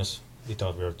Millenniums. We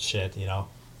thought we were shit,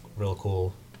 real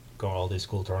cool, going all these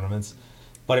cool tournaments.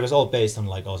 But it was all based on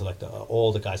like also like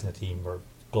all the guys in the team were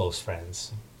close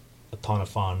friends. A ton of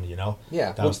fun,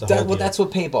 Yeah, That was the whole deal. that's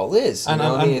what paintball is.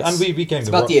 And we became it's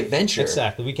about the adventure.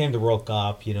 Exactly, we came to World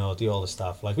Cup, do all the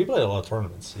stuff. Like we played a lot of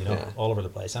tournaments, Yeah. all over the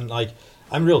place. And like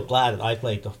I'm real glad that I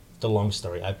played the long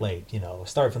story. I played,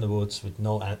 started from the woods with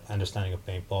no understanding of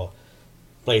paintball.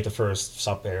 Played the first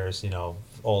sub airs,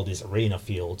 all these arena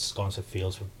fields, concept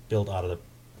fields were built out of the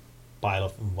pile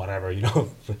of whatever, you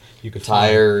could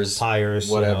tires,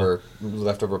 whatever,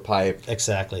 leftover pipe.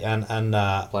 Exactly, and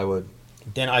plywood.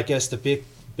 Then I guess the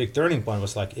big turning point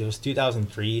was like it was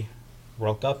 2003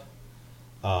 World Cup.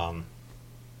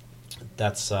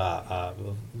 That's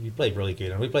we played really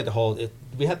good, and we played the whole.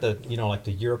 We had the like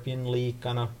the European League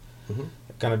kind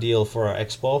of deal for our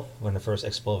Expo when the first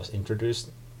Expo was introduced,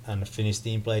 and the Finnish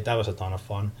team played. That was a ton of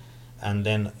fun, and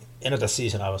then end of the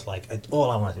season I was like,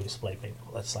 all I want to do is play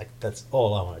paintball. That's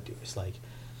all I want to do. It's like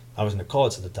I was in the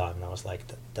college at the time, and I was like,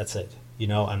 that's it,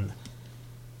 and.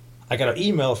 I got an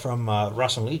email from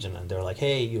Russian Legion, and they were like,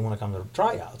 "Hey, you want to come to the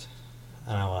tryout?"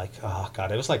 And I'm like, "Oh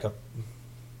God!" It was like I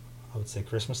would say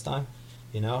Christmas time,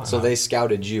 So they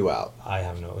scouted you out. I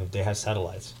have no. They had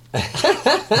satellites.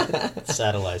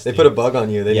 Satellites. They put a bug on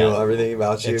you. They knew everything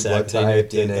about you, exactly. blood type,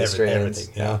 DNA strands,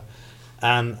 everything. Yeah.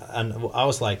 And I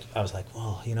was like, well,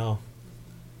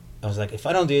 I was like, if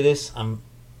I don't do this, I'm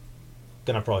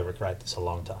gonna probably regret this a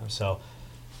long time. So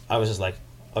I was just like,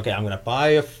 okay, I'm gonna buy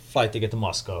a flight ticket to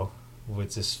Moscow,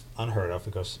 which is unheard of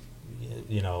because,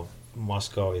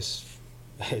 Moscow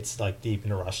it's like deep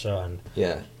in Russia, and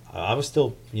yeah, I was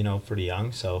still, pretty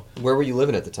young. So where were you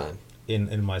living at the time?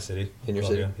 In my city. In your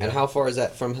city. And how far is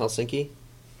that from Helsinki?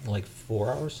 Like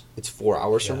 4 hours. It's 4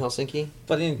 hours from Helsinki.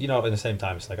 But in the same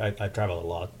time, it's like I travel a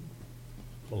lot,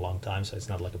 for a long time, so it's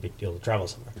not like a big deal to travel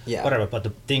somewhere. Yeah. Whatever. But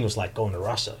the thing was like going to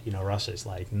Russia. Russia is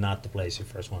like not the place you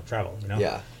first want to travel.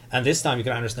 Yeah. And this time you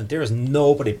can understand there is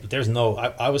nobody. There's no.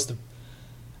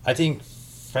 I think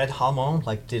Fred Halmon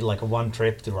did like a one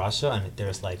trip to Russia, and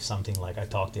there's like something like I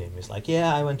talked to him. He's like,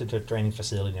 yeah, I went to the training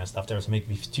facility and stuff. There was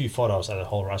maybe 2 photos of the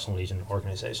whole Russian Legion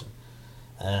organization,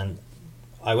 and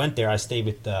I went there. I stayed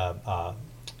with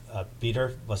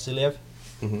Peter Vasiliev,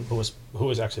 who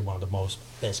was actually one of the most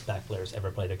best back players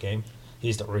ever played a game.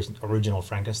 He's the original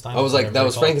Frankenstein. I was like, that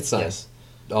was Frankenstein. Yes.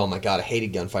 Oh my God, I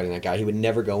hated gunfighting that guy. He would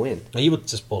never go in. He would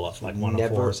just pull off like one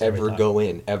never, of fours ever every time. go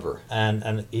in, ever.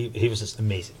 And he was just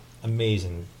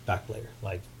amazing back player,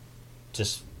 like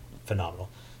just phenomenal.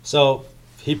 So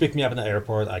he picked me up in the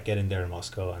airport. I get in there in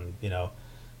Moscow, and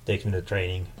take me to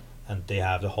training. And they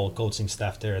have the whole coaching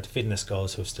staff there at the fitness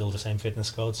coach, who's still the same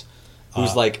fitness coach.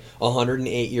 Who's like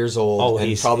 108 years old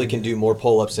and probably can do more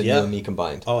pull-ups than you and me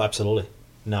combined. Oh, absolutely.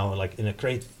 No, like in a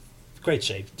great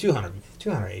shape.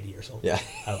 280 years old. Yeah.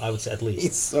 I would say at least.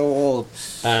 He's so old.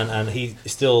 And he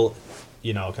still,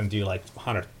 can do like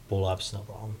 100 pull-ups,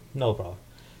 no problem.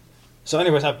 So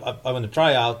anyways, I went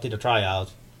to did a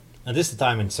tryout. And this is the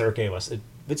time when Sergey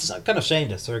which is kind of shame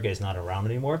that Sergey is not around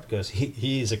anymore, because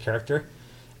he is a character.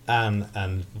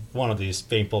 And one of these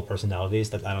paintball personalities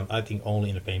that I think only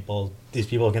in the paintball these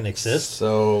people can exist.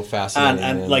 So fascinating.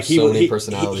 And like many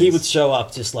personalities. He would show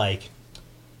up just like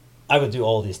I would do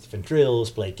all these different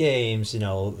drills, play games,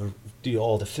 do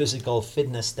all the physical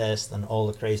fitness tests and all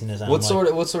the craziness. And what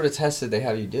sort of tests did they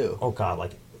have you do? Oh God,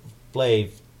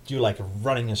 like do like a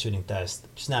running and shooting test,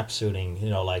 snap shooting,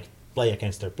 like play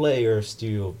against their players,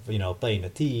 do play in a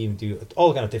team, do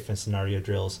all kind of different scenario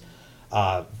drills.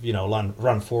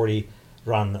 Run 40,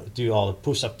 do all the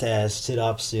push-up tests,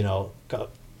 sit-ups,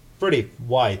 pretty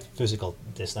wide physical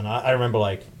test. And I remember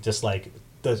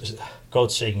the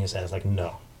coach shaking his head, like,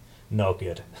 no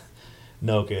good,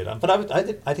 no good. But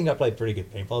I think I played pretty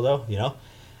good paintball though,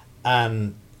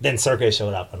 And then Sergey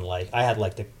showed up, and I had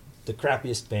the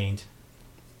crappiest paint.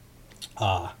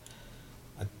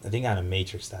 I think I had a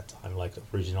Matrix that time, like the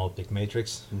original big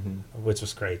Matrix, which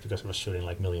was great because it was shooting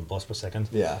like million plus per second.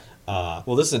 Yeah.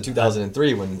 Well, this is in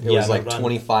 2003 when it was like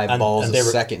 25 balls a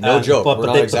second. No joke.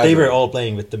 But they were all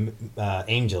playing with the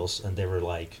Angels, and they were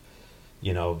like,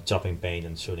 chopping paint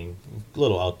and shooting a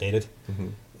little outdated.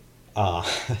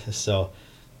 So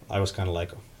I was kind of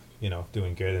like,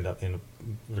 doing good in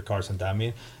regards to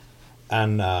that.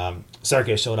 And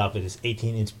Sergey showed up with his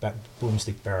 18-inch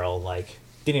boomstick barrel,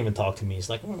 didn't even talk to me. He's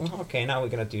like, okay, now we're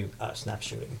gonna do snap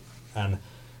shooting, and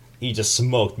he just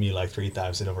smoked me like 3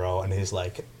 times in a row, and he's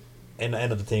like, in the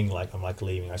end of the thing, like I'm like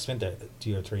leaving. I spent there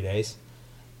 2 or 3 days,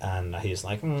 and he's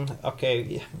like,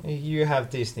 okay, you have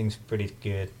these things pretty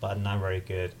good, but not very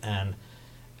good, and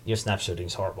your snap shooting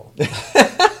is horrible.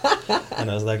 And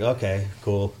I was like, okay,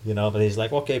 cool, you know. But he's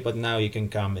like, okay, but now you can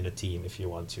come in a team if you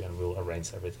want to, and we'll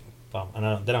arrange everything.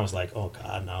 And then I was like, oh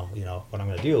god, now you know what I'm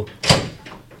gonna do.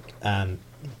 And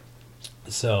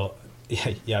so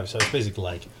yeah. So it's basically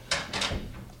like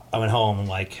I went home. I'm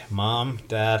like, Mom,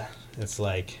 Dad, it's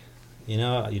like, you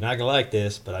know, you're not gonna like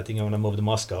this, but I think I'm gonna move to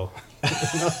Moscow.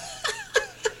 You know?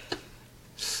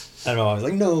 And I was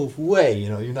like, no way, you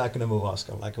know, you're not gonna move to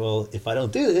Moscow. I'm like, well, if I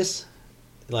don't do this,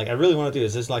 like I really want to do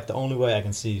this. This is like the only way I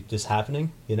can see this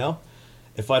happening. You know,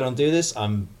 if I don't do this,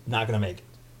 I'm not gonna make it.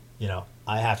 You know,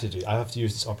 I have to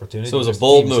use this opportunity. So it was a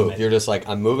bold move. You're just like,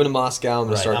 I'm moving to Moscow. I'm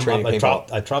gonna start training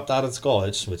paintball. I dropped out of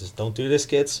college, which is don't do this,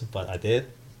 kids. But I did,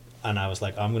 and I was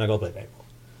like, I'm gonna go play paintball.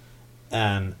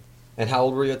 And how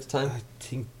old were you at the time? I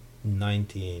think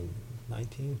 19,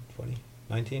 20,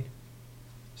 19.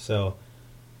 So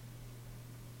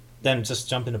then just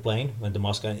jumped in a plane, went to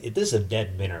Moscow. It is a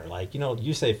dead winter. Like, you know,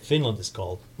 you say Finland is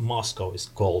cold. Moscow is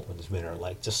cold when it's winter.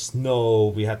 Like, just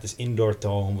snow. We had this indoor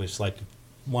dome with like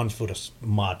 1 foot of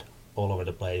mud all over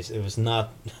the place. It was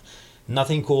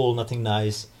nothing cool, nothing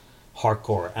nice,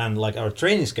 hardcore. And like our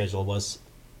training schedule was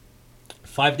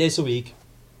 5 days a week,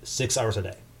 6 hours a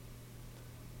day.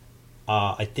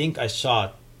 I think I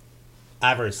shot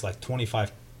average like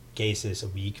 25 cases a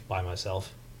week by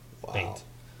myself. Wow. Paint.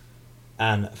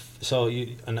 And so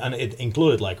and it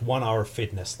included like 1 hour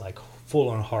fitness, like full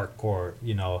on hardcore,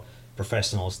 you know,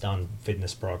 professionals done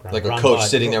fitness program. Like a coach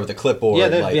sitting there with a clipboard.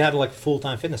 Yeah, we had like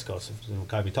full-time fitness coach, the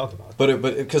guy we talked about. But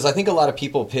because I think a lot of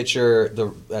people picture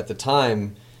at the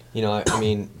time, you know, I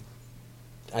mean,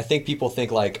 I think people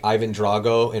think like Ivan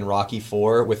Drago in Rocky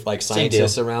IV with like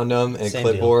scientists around them and Same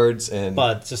clipboards deal. and.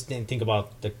 But just think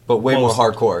about the. But way more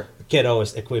hardcore.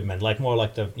 Ghettoist equipment, like more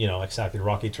like the, you know, exactly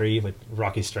Rocky III with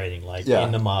Rocky's training, like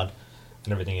in the mud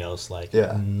and everything else, like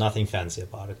nothing fancy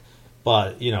about it.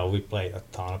 But you know, we played a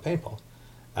ton of paintball,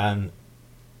 and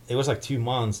it was like 2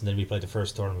 months, and then we played the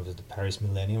first tournament with the Paris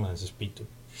Millennium, and just beat the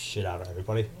shit out of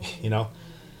everybody, you know.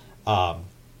 And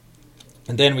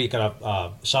then we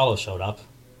Shalo showed up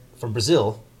from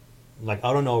Brazil, like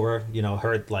out of nowhere, you know,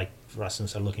 heard like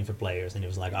Russians are looking for players, and he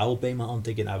was like, I will pay my own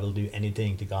ticket, I will do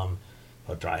anything to come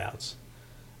for tryouts.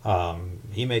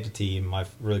 He made the team. My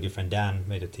really good friend Dan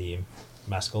made the team.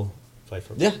 Maskell played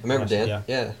for. Yeah, I remember Russia, Dan.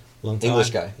 Yeah. Long time. English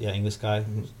guy. Yeah, English guy.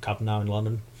 Cup now in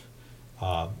London.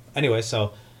 Anyway,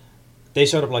 so they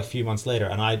showed up like a few months later,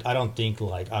 and I don't think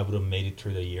like I would have made it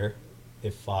through the year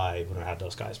if I wouldn't have had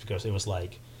those guys, because it was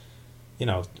like, you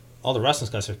know, all the Russian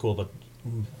guys are cool, but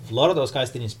a lot of those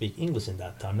guys didn't speak English in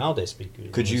that time. Now they speak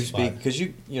English. Could you speak? Because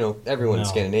you know, everyone in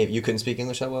Scandinavia, you couldn't speak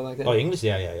English that well back then. Oh, English,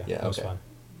 yeah. I was okay. fine.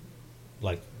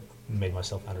 Like, made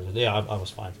myself understood. Yeah, I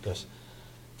was fine because.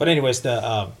 But anyways,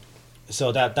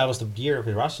 so that was the year of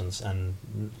the Russians, and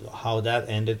how that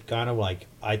ended, kind of like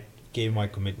I gave my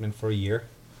commitment for a year,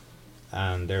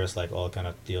 and there was like all kind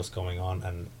of deals going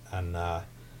on, and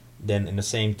then in the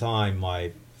same time,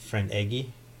 my friend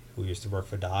Eggy, who used to work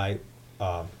for Dye.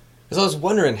 Because I was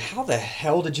wondering, how the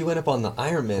hell did you end up on the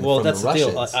Ironman from that's the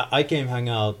Russians? The deal. I came hang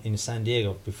out in San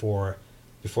Diego before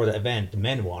the event, the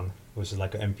men one, which is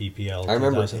like an MPPL. I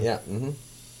remember, yeah. Mm-hmm.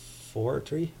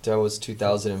 3? That was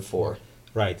 2004.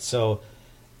 Right, so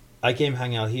I came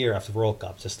hang out here after World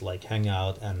Cup, just like hang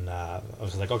out, and I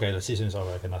was like, okay, the season is over,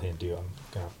 I got nothing to do. I'm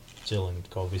gonna chill and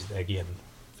go visit Eggy and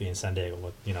be in San Diego,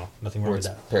 but you know, nothing wrong with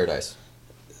that. Paradise.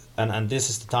 And this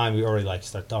is the time we already like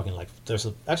start talking, like there's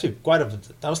actually quite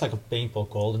that was like a paintball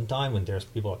golden time when there's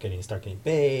people start getting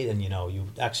paid, and you know, you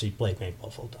actually play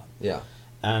paintball full time. Yeah.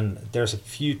 And there's a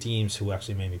few teams who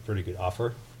actually made me a pretty good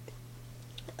offer.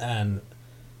 And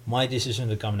my decision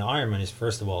to come to Ironman is,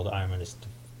 first of all, the Ironman is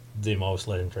the most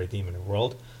legendary team in the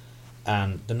world.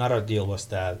 And another deal was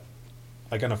that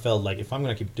I kind of felt like if I'm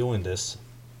going to keep doing this,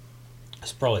 I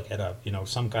should probably get a, you know,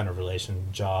 some kind of relation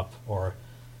job or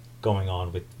going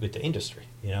on with the industry,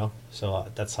 you know. So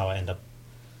that's how I end up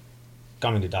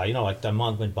coming to Dye. You know, like the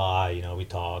month went by, you know, we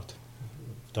talked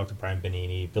to Brian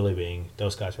Benini, Billy Wing.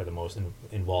 Those guys were the most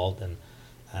involved, and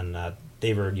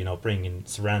they were, you know, bringing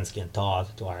Saransky and Todd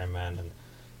to Ironman, and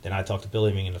then I talked to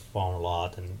Billy Wing in the phone a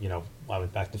lot, and you know, I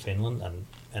went back to Finland and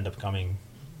ended up coming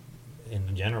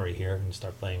in January here and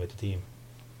start playing with the team.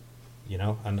 You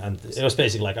know, and it was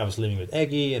basically like I was living with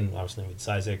Eggy, and I was living with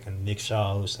Zizek and Nick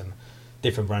Shaws and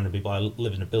different random people. I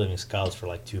lived in the Billy Wing Scouts for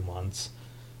like 2 months,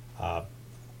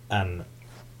 and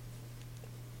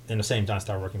in the same time I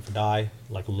started working for Dye,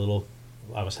 like a little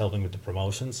I was helping with the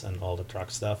promotions and all the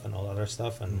truck stuff and all the other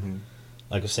stuff, and Mm-hmm.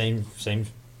 like the same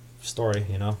story.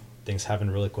 You know, things happen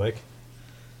really quick.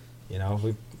 You know,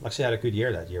 we actually had a good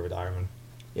year that year with Ironman.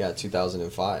 Yeah,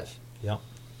 2005. Yeah.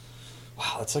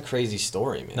 Wow, that's a crazy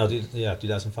story, man. No,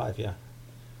 2005. Yeah.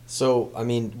 So, I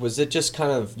mean, was it just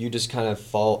kind of, you just kind of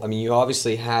fall, I mean, you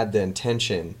obviously had the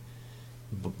intention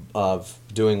of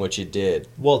doing what you did.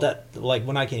 Well, that like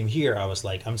when I came here, I was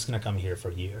like, I'm just gonna come here for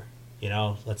a year. You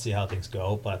know, let's see how things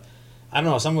go. But I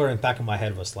don't know. Somewhere in the back of my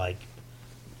head was like,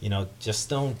 you know, just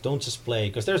don't just play,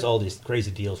 because there's all these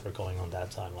crazy deals were going on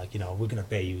that time. Like, you know, we're gonna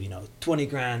pay you, you know, 20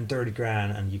 grand, 30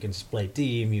 grand, and you can just play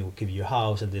team. You give you a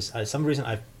house and this. Some reason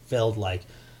I felt like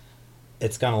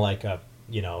it's kind of like a,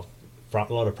 you know,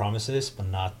 a lot of promises, but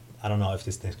not. I don't know if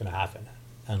this thing's gonna happen.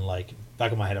 And like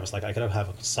back of my head, I was like, I gotta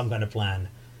have some kind of plan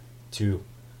to,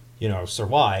 you know,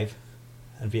 survive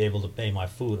and be able to pay my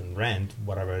food and rent,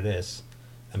 whatever it is,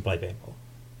 and play paintball.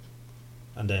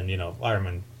 And then, you know,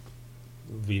 Ironman,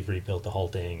 we rebuilt the whole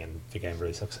thing and became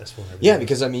really successful. And Yeah,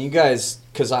 because I mean, you guys,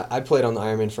 because I played on the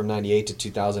Ironman from '98 to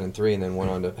 2003, and then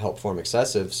went on to help form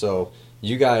Excessive. So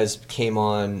you guys came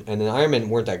on, and the Ironman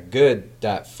weren't that good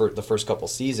for the first couple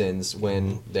seasons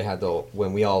when they had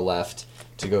when we all left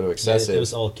to go to Excessive. It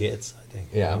was all kids, I think.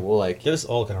 Yeah, well, like it was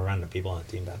all kind of random people on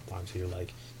the team that time. So you're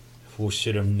like, who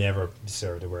should have never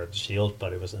deserved to wear the shield,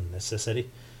 but it was a necessity.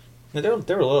 And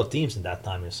there were a lot of teams in that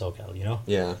time in SoCal, you know.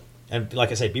 Yeah. And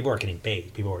like I say, people were getting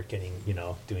paid. People were getting, you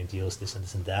know, doing deals, this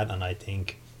and that. And I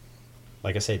think,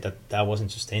 like I say, that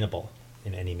wasn't sustainable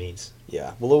in any means.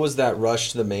 Yeah. Well, it was that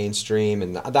rush to the mainstream,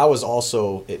 and that was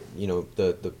also, you know,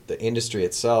 the industry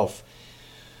itself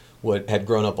had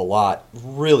grown up a lot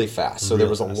really fast. So there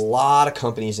was a lot of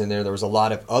companies in there. There was a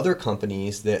lot of other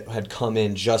companies that had come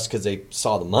in just because they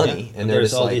saw the money. Yeah. And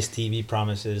there's all like, these TV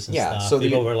promises and stuff. So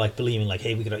people were like believing like,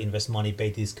 hey, we gotta invest money, pay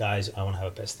these guys. I want to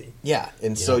have a best team. Yeah,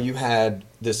 and so you had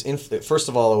this. First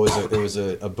of all, it was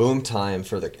a boom time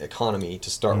for the economy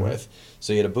to start with.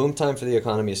 So you had a boom time for the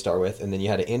economy to start with, and then you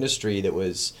had an industry that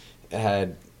was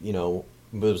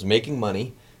making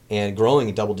money and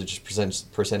growing double-digit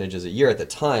percentages a year at the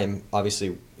time.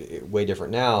 Obviously, way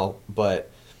different now,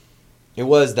 but it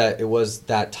was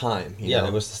that time. You know?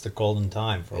 It was just the golden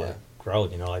time for like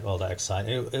growth. You know, like all that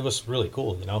excitement. It was really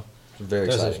cool. You know, very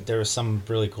exciting. There was some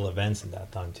really cool events in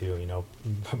that time too. You know,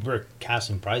 we're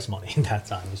cashing prize money in that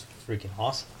time. It was freaking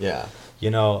awesome. Yeah.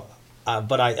 You know,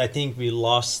 but I think we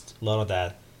lost a lot of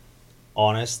that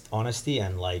honesty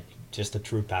and like just a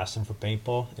true passion for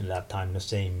paintball in that time. The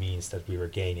same means that we were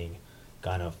gaining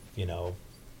kind of, we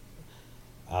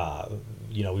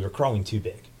were growing too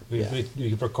big. We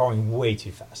were growing way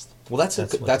too fast. Well,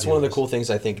 that's one of the cool things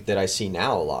I think that I see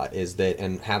now a lot is that,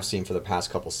 and have seen for the past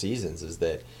couple seasons, is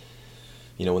that,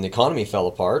 you know, when the economy fell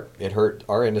apart, it hurt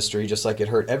our industry just like it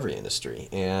hurt every industry.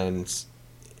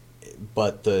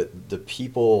 But the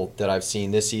people that I've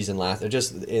seen this season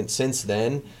since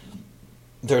then,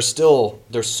 there's so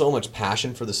much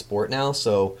passion for the sport now.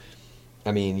 So,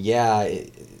 I mean, it's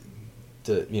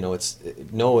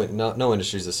no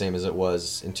industry is the same as it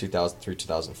was in 2003,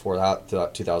 2004,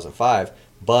 2005.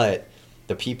 But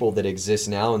the people that exist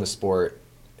now in the sport,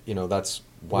 you know, that's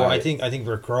why. Well, I think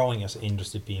we're growing as an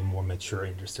industry, being a more mature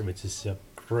industry, which is a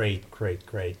great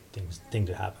thing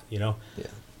to happen. You know. Yeah.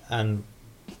 And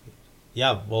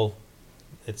yeah, well,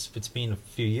 it's been a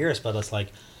few years, but it's like.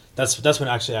 That's when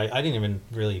actually I didn't even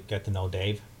really get to know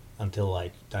Dave until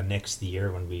like that next year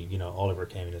when Oliver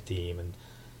came in the team, and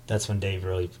that's when Dave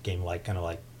really became like kind of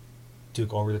like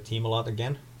took over the team a lot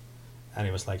again, and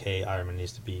he was like, hey, Ironman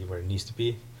needs to be where it needs to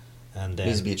be, and then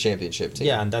it needs to be a championship team.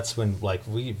 Yeah, and that's when like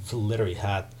we literally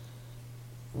had,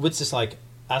 which is like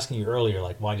asking you earlier,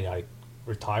 like why did I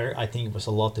retire? I think it was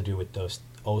a lot to do with those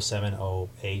 07,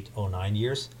 08, 09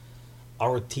 years.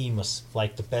 Our team was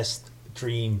like the best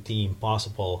dream team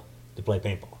possible to play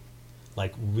paintball.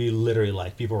 Like we literally,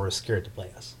 like, people were scared to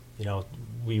play us. You know,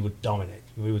 we would dominate.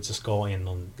 We would just go in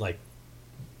and like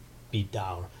beat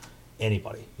down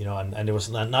anybody. You know, and it was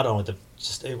not only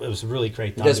it was a really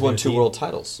great time. You guys won 2 world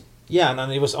titles. Yeah,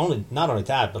 and it was not only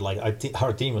that, but like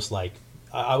our team was like,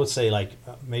 I would say like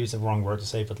maybe it's the wrong word to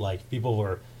say, but like people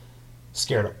were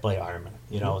scared to play Ironman.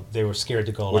 You know, they were scared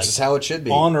to go, which is how it should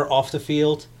be, on or off the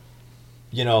field.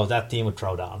 You know, that team would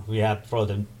throw down. We had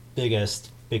probably the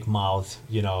biggest big mouth.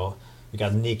 You know, we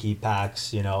got Nicky,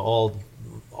 Pax. You know, all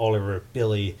Oliver,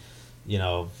 Billy. You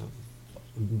know,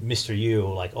 Mr. U,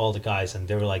 like all the guys, and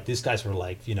they were like, these guys were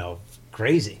like, you know,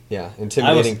 crazy. Yeah,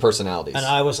 intimidating personalities. And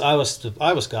I was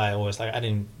guy always like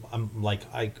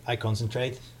I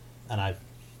concentrate, and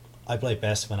I play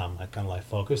best when I'm kind of like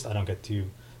focused. I don't get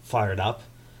too fired up,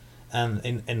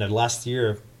 And in the last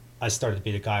year, I started to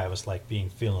be the guy. I was like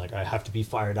feeling like I have to be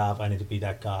fired up. I need to be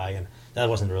that guy, and that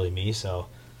wasn't really me. So,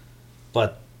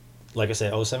 but like I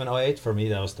said, 07, 08 for me,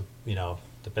 that was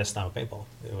the best time of paintball.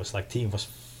 It was like team was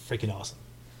freaking awesome,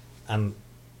 and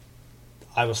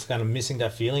I was kind of missing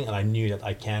that feeling, and I knew that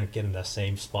I can't get in that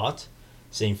same spot,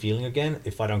 same feeling again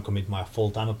if I don't commit my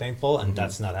full time of paintball, and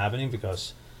that's not happening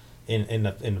because in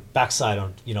the backside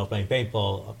on playing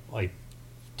paintball, I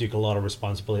took a lot of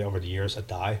responsibility over the years at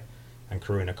Die and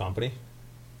crew in a company,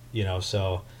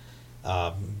 so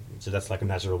so that's like a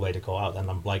natural way to go out, and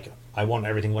I'm like I want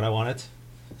everything what I wanted,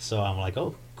 so I'm like,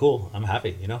 oh cool, I'm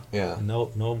happy, Yeah.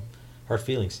 no hurt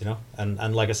feelings,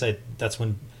 and like I said, that's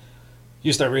when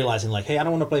you start realizing like, hey, I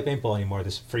don't want to play paintball anymore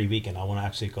this free weekend. I want to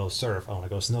actually go surf, I want to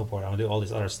go snowboard, I want to do all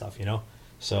this other stuff,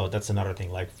 so that's another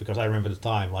thing, like, because I remember the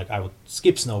time like I would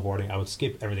skip snowboarding, I would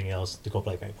skip everything else to go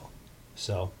play paintball.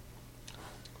 So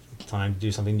time to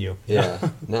do something new. Yeah,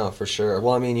 no, for sure.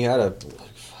 Well, I mean, you had a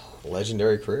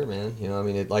legendary career, man. I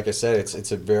mean, like I said,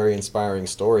 it's a very inspiring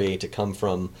story to come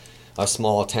from a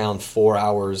small town 4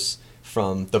 hours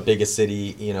from the biggest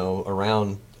city,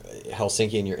 around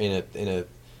Helsinki, and you're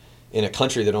in a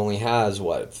country that only has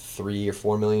what 3 or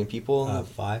 4 million people,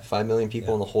 5 million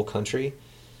people in the whole country.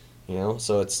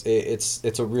 So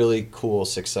it's a really cool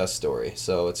success story.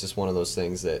 So it's just one of those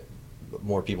things that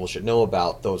more people should know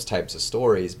about, those types of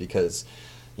stories, because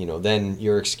then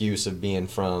your excuse of being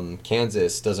from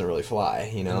Kansas doesn't really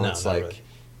fly. No, it's like, really.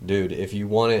 Dude, if you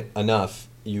want it enough,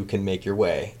 you can make your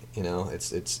way.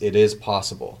 It is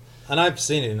possible. And I've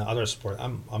seen it in other sports.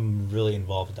 I'm really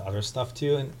involved with the other stuff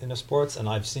too in the sports, and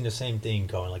I've seen the same thing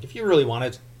going. Like if you really want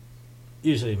it,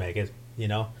 usually make it.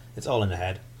 It's all in the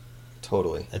head.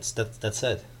 Totally. That's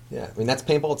it. Yeah, I mean that's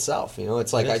paintball itself.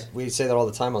 It's like we say that all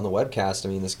the time on the webcast. I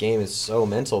mean, this game is so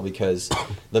mental because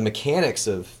the mechanics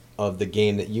of the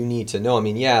game that you need to know. I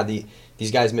mean, yeah,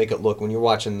 these guys make it look, when you're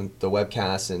watching the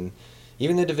webcasts and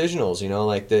even the divisionals,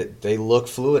 like they look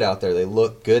fluid out there. They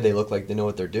look good. They look like they know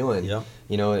what they're doing. Yeah.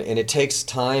 And it takes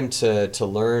time to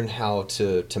learn how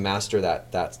to master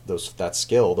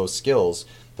those skills.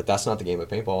 But that's not the game of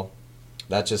paintball.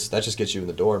 That just gets you in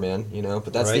the door, man.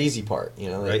 But that's the easy part.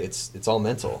 Right. It's all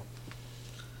mental.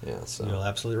 Yeah. So you're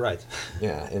absolutely right.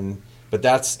 yeah, but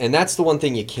that's the one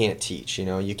thing you can't teach.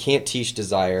 You can't teach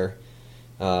desire.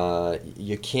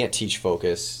 You can't teach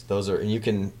focus.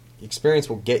 Experience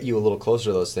will get you a little closer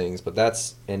to those things, but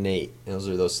that's innate. Those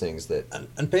are those things that.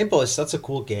 And paintball is such a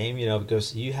cool game,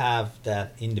 because you have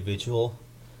that individual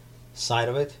side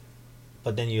of it,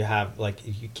 but then you have like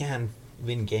you can't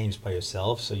win games by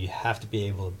yourself, so you have to be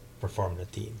able to perform in a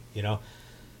team.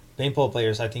 Paintball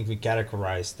players, I think we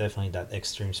categorize definitely that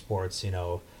extreme sports,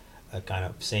 a kind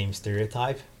of same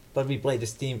stereotype, but we play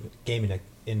this game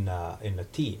in a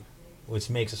team, which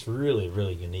makes us really,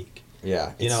 really unique.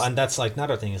 Yeah. And that's like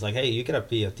another thing is like, hey, you gotta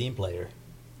be a team player,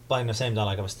 but in the same time,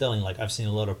 like I was telling, like I've seen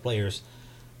a lot of players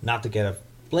not to get a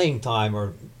playing time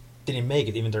or didn't make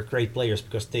it, even they're great players,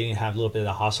 because they didn't have a little bit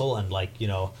of hustle and like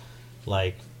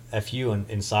like F you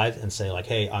inside and say like,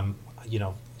 hey, I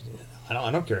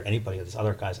don't care anybody of these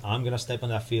other guys. I'm gonna step on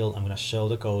that field. I'm gonna show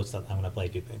the coach that I'm gonna play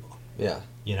good paintball. Yeah.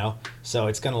 So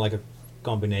it's kind of like a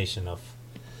combination of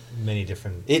many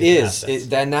different. It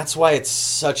is, and that's why it's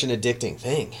such an addicting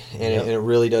thing, and it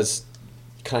really does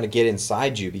kind of get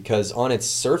inside you, because on its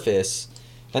surface,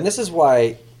 and this is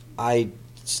why I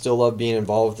still love being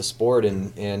involved with the sport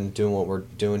and doing what we're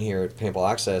doing here at Paintball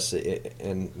Access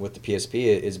and with the PSP,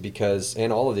 is because,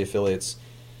 and all of the affiliates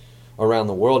around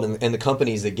the world and the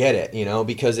companies that get it,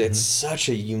 because it's such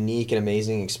a unique and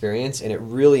amazing experience, and it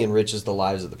really enriches the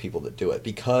lives of the people that do it.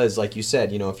 Because like you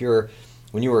said,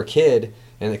 when you were a kid,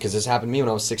 and because this happened to me when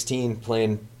I was 16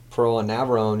 playing pro on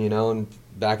Navarone, and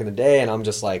back in the day, and I'm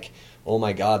just like, oh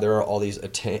my God, there are all these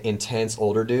intense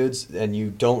older dudes, and you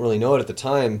don't really know it at the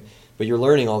time, but you're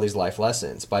learning all these life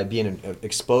lessons by being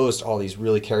exposed to all these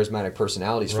really charismatic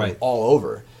personalities from all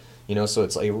over. So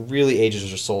it's like it really ages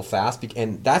your soul fast,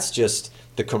 and that's just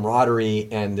the camaraderie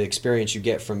and the experience you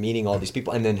get from meeting all these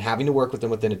people and then having to work with them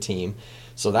within a team.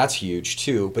 So that's huge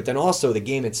too. But then also the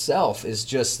game itself is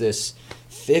just this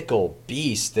fickle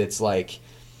beast that's like,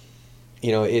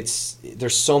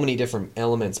 there's so many different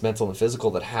elements, mental and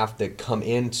physical, that have to come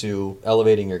into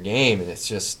elevating your game, and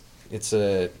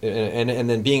and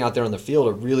then being out there on the field,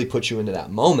 it really puts you into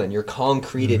that moment. You're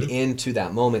concreted into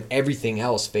that moment. Everything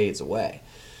else fades away.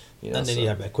 And then you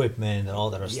have equipment and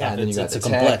all that other stuff. Yeah, and then it's a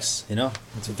complex,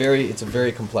 It's a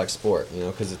very complex sport,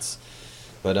 because it's.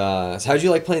 But so how did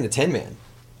you like playing the 10-man?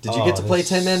 Did you get to play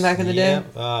 10-man back in the day?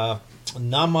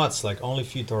 Not much, like only a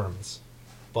few tournaments,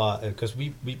 but because we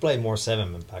played more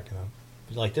 7-man back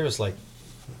like there was like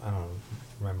I don't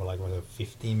remember like was it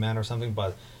 15 men or something,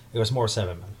 but it was more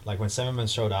 7 men. Like when 7 men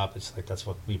showed up, it's like that's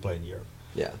what we play in Europe.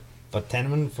 Yeah. But 10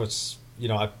 men was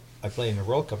I played in the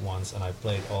World Cup once, and I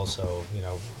played also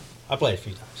I played a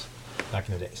few times back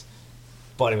in the days,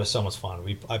 but it was so much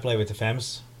fun. I played with the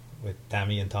Fems, with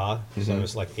Tammy and Todd. So it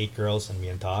was like 8 girls and me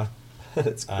and Todd.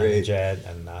 That's great. And Jed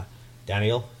and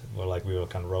Daniel we were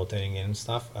kind of rotating in and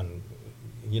stuff, and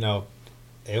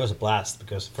it was a blast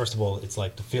because first of all it's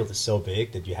like the field is so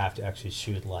big that you have to actually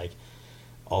shoot like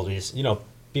all these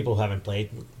people who haven't played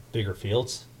bigger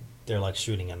fields. They're like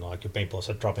shooting and like your paintballs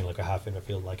are dropping like a half in the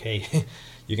field. Like hey,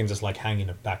 you can just like hang in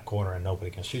a back corner and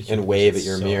nobody can shoot you and wave at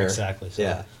your mirror. Exactly. So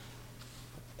yeah.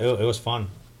 It was fun.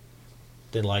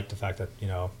 Did like the fact that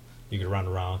you could run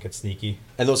around, get sneaky.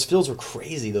 And those fields were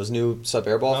crazy. Those new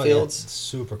sub-airball fields. Yeah,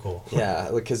 super cool. Yeah,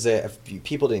 because if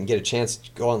people didn't get a chance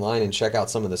to go online and check out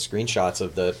some of the screenshots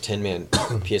of the 10-man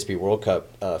PSP World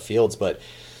Cup fields, but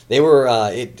they were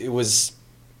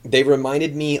they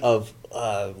reminded me of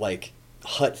like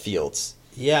hut fields.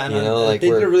 Yeah, and like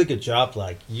they did a really good job.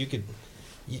 Like you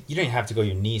didn't have to go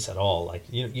your knees at all. Like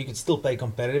you could still play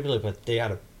competitively, but they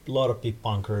had a lot of big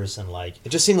bunkers and like it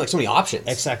just seemed like so many options.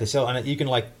 Exactly. So and you can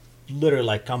like literally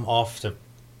like come off the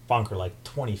bunker like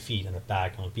 20 feet in the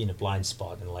back and be in a blind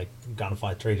spot and like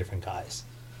gunfight 3 different guys.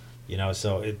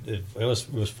 So it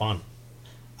was fun.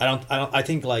 I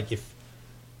think like if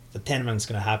the 10 man's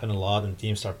gonna happen a lot and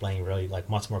teams start playing really like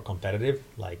much more competitive,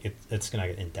 like it's gonna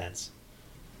get intense.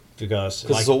 Because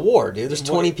like, it's a war, dude. There's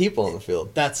 20 people on the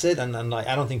field. That's it, and like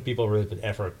I don't think people really put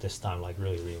effort this time, like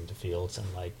really reading the fields and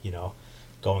like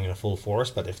going in a full force.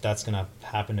 But if that's gonna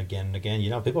happen again and again,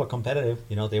 people are competitive.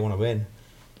 They want to win.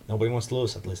 Nobody wants to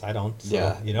lose. At least I don't.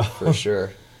 So, yeah, for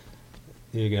sure.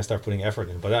 You're gonna start putting effort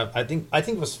in. But I think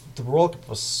it was the World Cup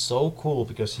was so cool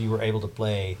because you were able to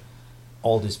play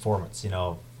all these formats.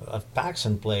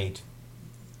 Paxson played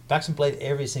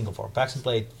every single form. Paxson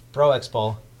played Pro X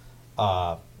Ball,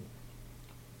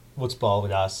 Woods Ball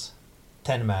with us,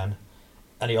 10 man,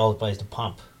 and he always plays the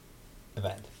pump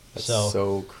event. That's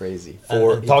so crazy.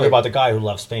 Talking about the guy who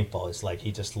loves paintball, it's like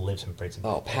he just lives and breathes.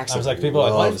 Oh, Paxson. I was like, people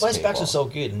are like, why is Paxson so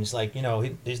good? And he's like,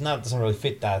 he's not doesn't really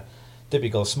fit that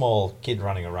typical small kid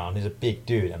running around. He's a big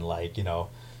dude, and like he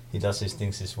does his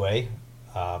things his way,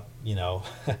 but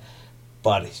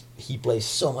he plays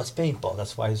so much paintball.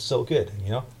 That's why he's so good.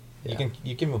 Yeah.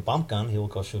 You give him a bump gun, he will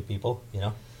go shoot people.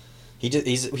 He's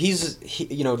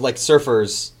like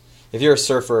surfers. If you're a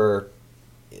surfer,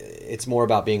 it's more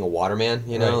about being a waterman,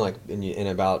 right. like and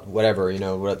about whatever,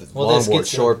 longboard,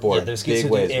 shortboard, yeah, there's big kids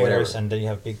waves, airs, whatever. and then you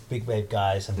have big wave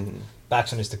guys, and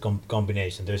Paxson is the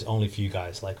combination. There's only few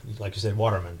guys like you said,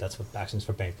 waterman. That's what Paxson's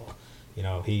for paintball.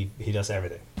 He does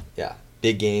everything. Yeah,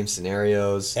 big game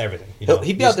scenarios, everything.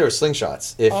 He'd be out there with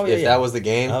slingshots if that was the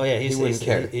game. Oh yeah, he wouldn't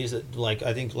care. He's like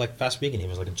I think like fast speaking, he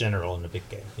was like a general in the big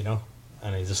game,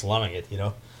 and he's just loving it.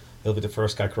 He'll be the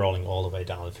first guy crawling all the way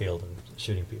down the field and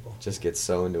shooting people. Just gets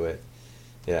so into it.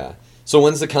 Yeah. So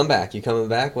when's the comeback? You coming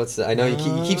back? I know you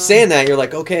keep saying that. You're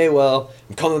like, okay, well,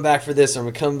 I'm coming back for this, or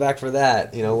I'm coming back for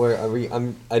that. Where are we? I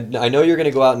know you're going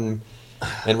to go out and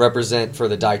represent for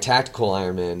the Die Tactical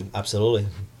Ironman. Absolutely.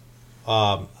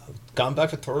 Coming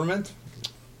back for tournament.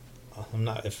 I'm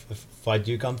not. If I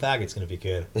do come back, it's going to be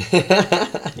good.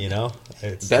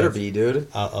 It's better be, dude.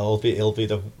 It'll be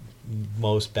the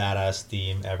most badass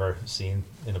team ever seen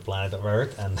in the planet of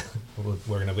Earth, and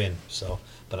we're gonna win. So,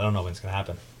 but I don't know when it's gonna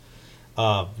happen.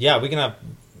 We're gonna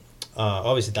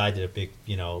obviously Die did a big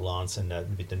launch and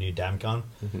with the new damn gun,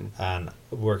 and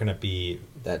we're gonna be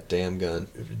that damn gun.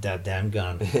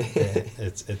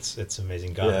 It's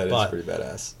amazing gun. Yeah, but it's pretty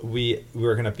badass.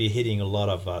 We're gonna be hitting a lot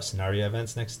of scenario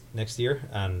events next year,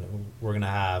 and we're gonna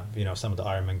have some of the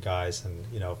Ironman guys and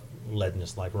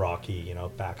legends like Rocky,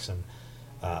 Paxson.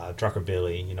 Trucker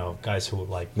Billy, guys who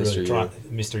like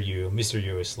Mr. U. Mr.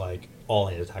 U is like all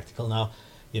into tactical now,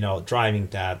 driving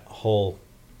that whole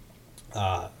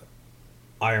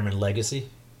Ironman legacy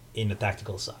in the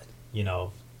tactical side.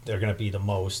 They're gonna be the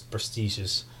most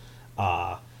prestigious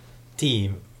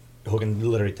team who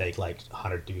can literally take like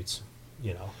 100 dudes,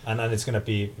 and then it's gonna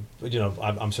be,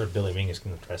 I'm sure Billy Wing is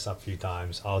gonna dress up a few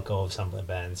times. I'll go to some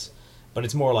events, but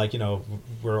it's more like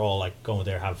we're all like going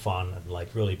there, have fun, and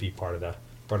like really be part of the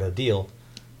deal,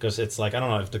 because it's like I don't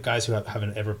know if the guys who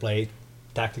haven't ever played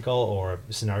tactical or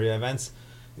scenario events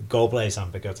go play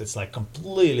some, because it's like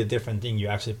completely different thing you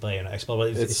actually play in X-Ball,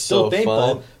 but it's still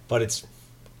paintball, fun. But it's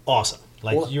awesome.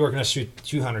 Like you are gonna shoot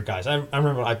 200 guys. I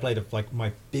remember I played like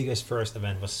my biggest first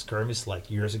event was skirmish like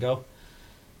years ago,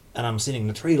 and I'm sitting in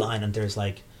the tree line and there's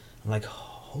like I'm like,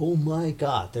 oh my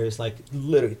god, there's like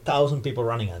literally 1,000 people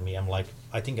running at me. I'm like,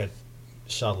 I think I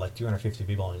shot like 250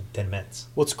 people in 10 minutes.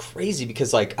 Well, it's crazy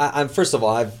because, like, I'm first of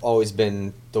all, I've always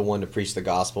been the one to preach the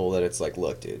gospel that it's like,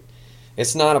 look, dude,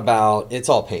 it's not about, it's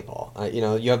all paintball. You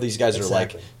know, you have these guys that are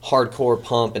like hardcore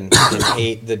pump and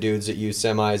hate the dudes that use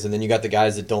semis, and then you got the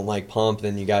guys that don't like pump, and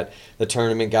then you got the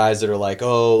tournament guys that are like,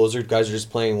 oh, those are guys are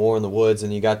just playing War in the Woods,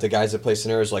 and you got the guys that play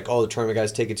scenarios like, oh, the tournament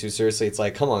guys take it too seriously. It's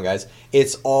like, come on, guys,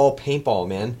 it's all paintball,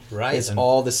 man. Right. It's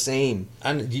all the same.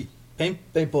 And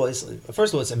paintball is,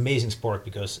 first of all, it's an amazing sport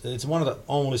because it's one of the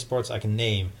only sports I can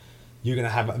name you're gonna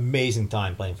have an amazing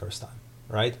time playing first time,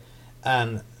 right?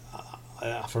 And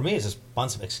for me, it's just a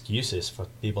bunch of excuses for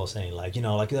people saying like,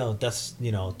 that's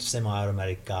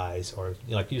semi-automatic guys, or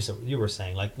like you were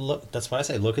saying, like, look, that's why I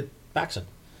say look at Paxson.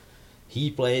 He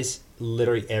plays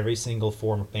literally every single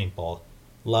form of paintball,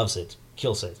 loves it,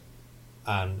 kills it,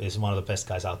 and is one of the best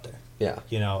guys out there. Yeah.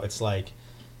 It's like.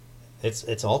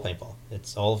 It's all paintball.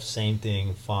 It's all the same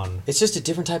thing, fun. It's just a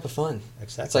different type of fun.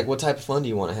 Exactly. It's like, what type of fun do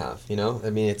you want to have? You know,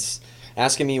 I mean, it's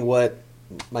asking me what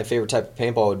my favorite type of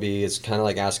paintball would be. It's kind of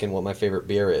like asking what my favorite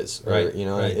beer is, or, right? You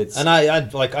know, right. It's and I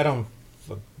don't,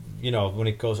 when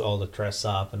it goes all the dress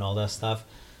up and all that stuff.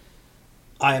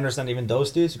 I understand even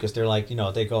those dudes because they're like,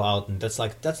 they go out and that's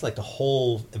like the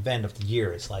whole event of the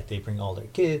year. It's like they bring all their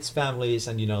kids, families,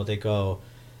 and they go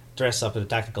dress up at a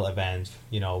tactical event,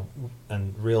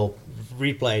 and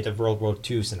replay the World War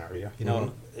II scenario.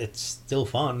 It's still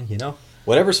fun,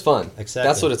 Whatever's fun. Exactly.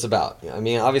 That's what it's about. I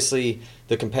mean, obviously,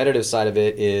 the competitive side of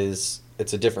it it's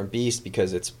a different beast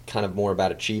because it's kind of more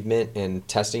about achievement and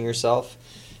testing yourself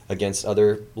against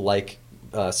other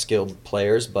skilled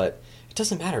players, but it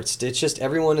doesn't matter. It's just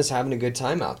everyone is having a good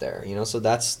time out there, so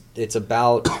it's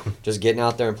about just getting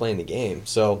out there and playing the game.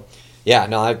 So, yeah,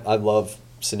 no, I love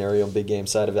scenario and big game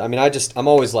side of it. I mean, I'm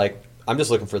always like, I'm just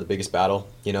looking for the biggest battle,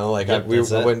 like we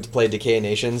went to play Decay of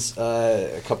Nations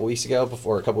a couple weeks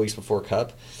before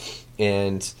Cup,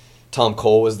 and Tom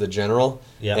Cole was the general,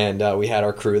 and we had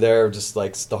our crew there, just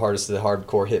like the hardest of the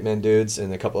hardcore hitmen dudes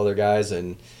and a couple other guys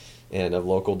and of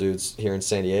local dudes here in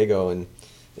San Diego, and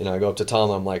I go up to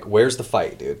Tom, I'm like, where's the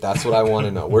fight, dude? That's what I want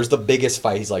to know. Where's the biggest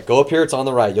fight? He's like, go up here, it's on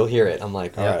the right, you'll hear it. I'm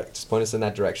like, all right, just point us in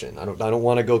that direction. I don't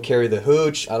want to go carry the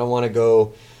hooch. I don't want to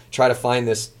go try to find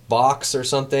this box or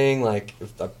something. Like,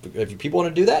 if people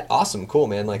want to do that, awesome, cool,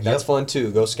 man. Like, that's fun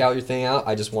too. Go scout your thing out.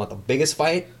 I just want the biggest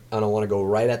fight. I don't want to go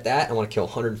right at that. I want to kill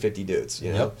 150 dudes,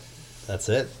 Yep. That's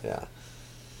it. Yeah.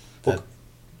 Well,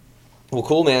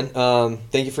 cool, man.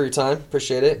 Thank you for your time.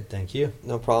 Appreciate it. Thank you.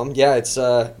 No problem. Yeah, it's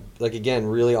again,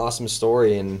 really awesome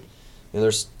story, and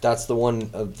that's the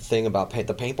one thing about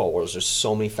the paintball world. There's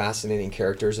so many fascinating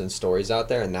characters and stories out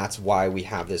there, and that's why we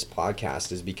have this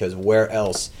podcast, is because where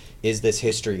else is this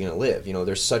history going to live?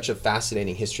 There's such a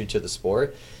fascinating history to the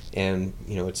sport, and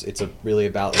it's really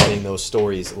about letting those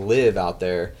stories live out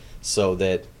there so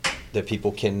that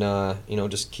people can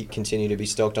just continue to be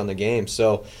stoked on the game.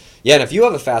 So yeah, and if you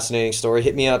have a fascinating story,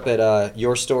 hit me up at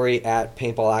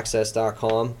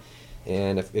yourstory@paintballaccess.com.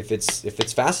 And if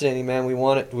it's fascinating, man, we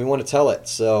want to tell it.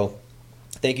 So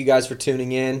thank you guys for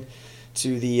tuning in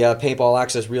to the Paintball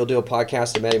Access Real Deal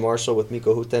podcast of Matty Marshall with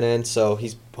Mikko Huttunen. So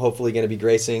he's hopefully going to be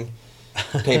gracing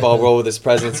Paintball World with his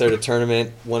presence at a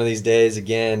tournament one of these days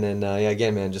again. And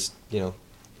again, man, just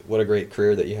what a great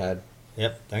career that you had.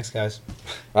 Yep. Thanks, guys.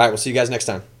 All right, we'll see you guys next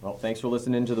time. Well, thanks for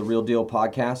listening to the Real Deal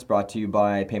podcast, brought to you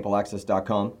by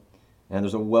paintballaccess.com. And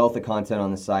there's a wealth of content on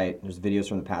the site. There's videos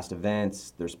from the past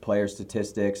events. There's player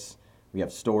statistics. We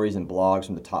have stories and blogs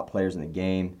from the top players in the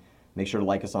game. Make sure to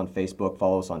like us on Facebook,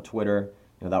 follow us on Twitter.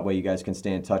 That way you guys can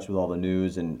stay in touch with all the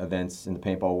news and events in the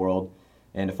paintball world.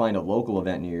 And to find a local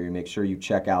event near you, make sure you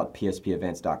check out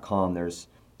pspevents.com. There's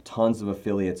tons of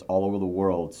affiliates all over the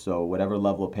world. So whatever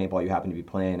level of paintball you happen to be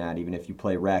playing at, even if you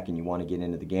play rec and you want to get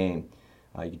into the game,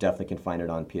 you definitely can find it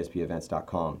on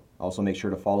pspevents.com. Also, make sure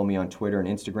to follow me on Twitter and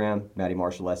Instagram, Matty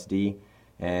Marshall SD,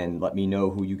 and let me know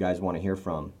who you guys want to hear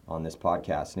from on this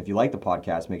podcast. And if you like the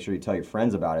podcast, make sure you tell your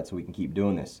friends about it so we can keep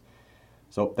doing this.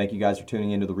 So thank you guys for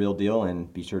tuning into The Real Deal,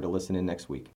 and be sure to listen in next week.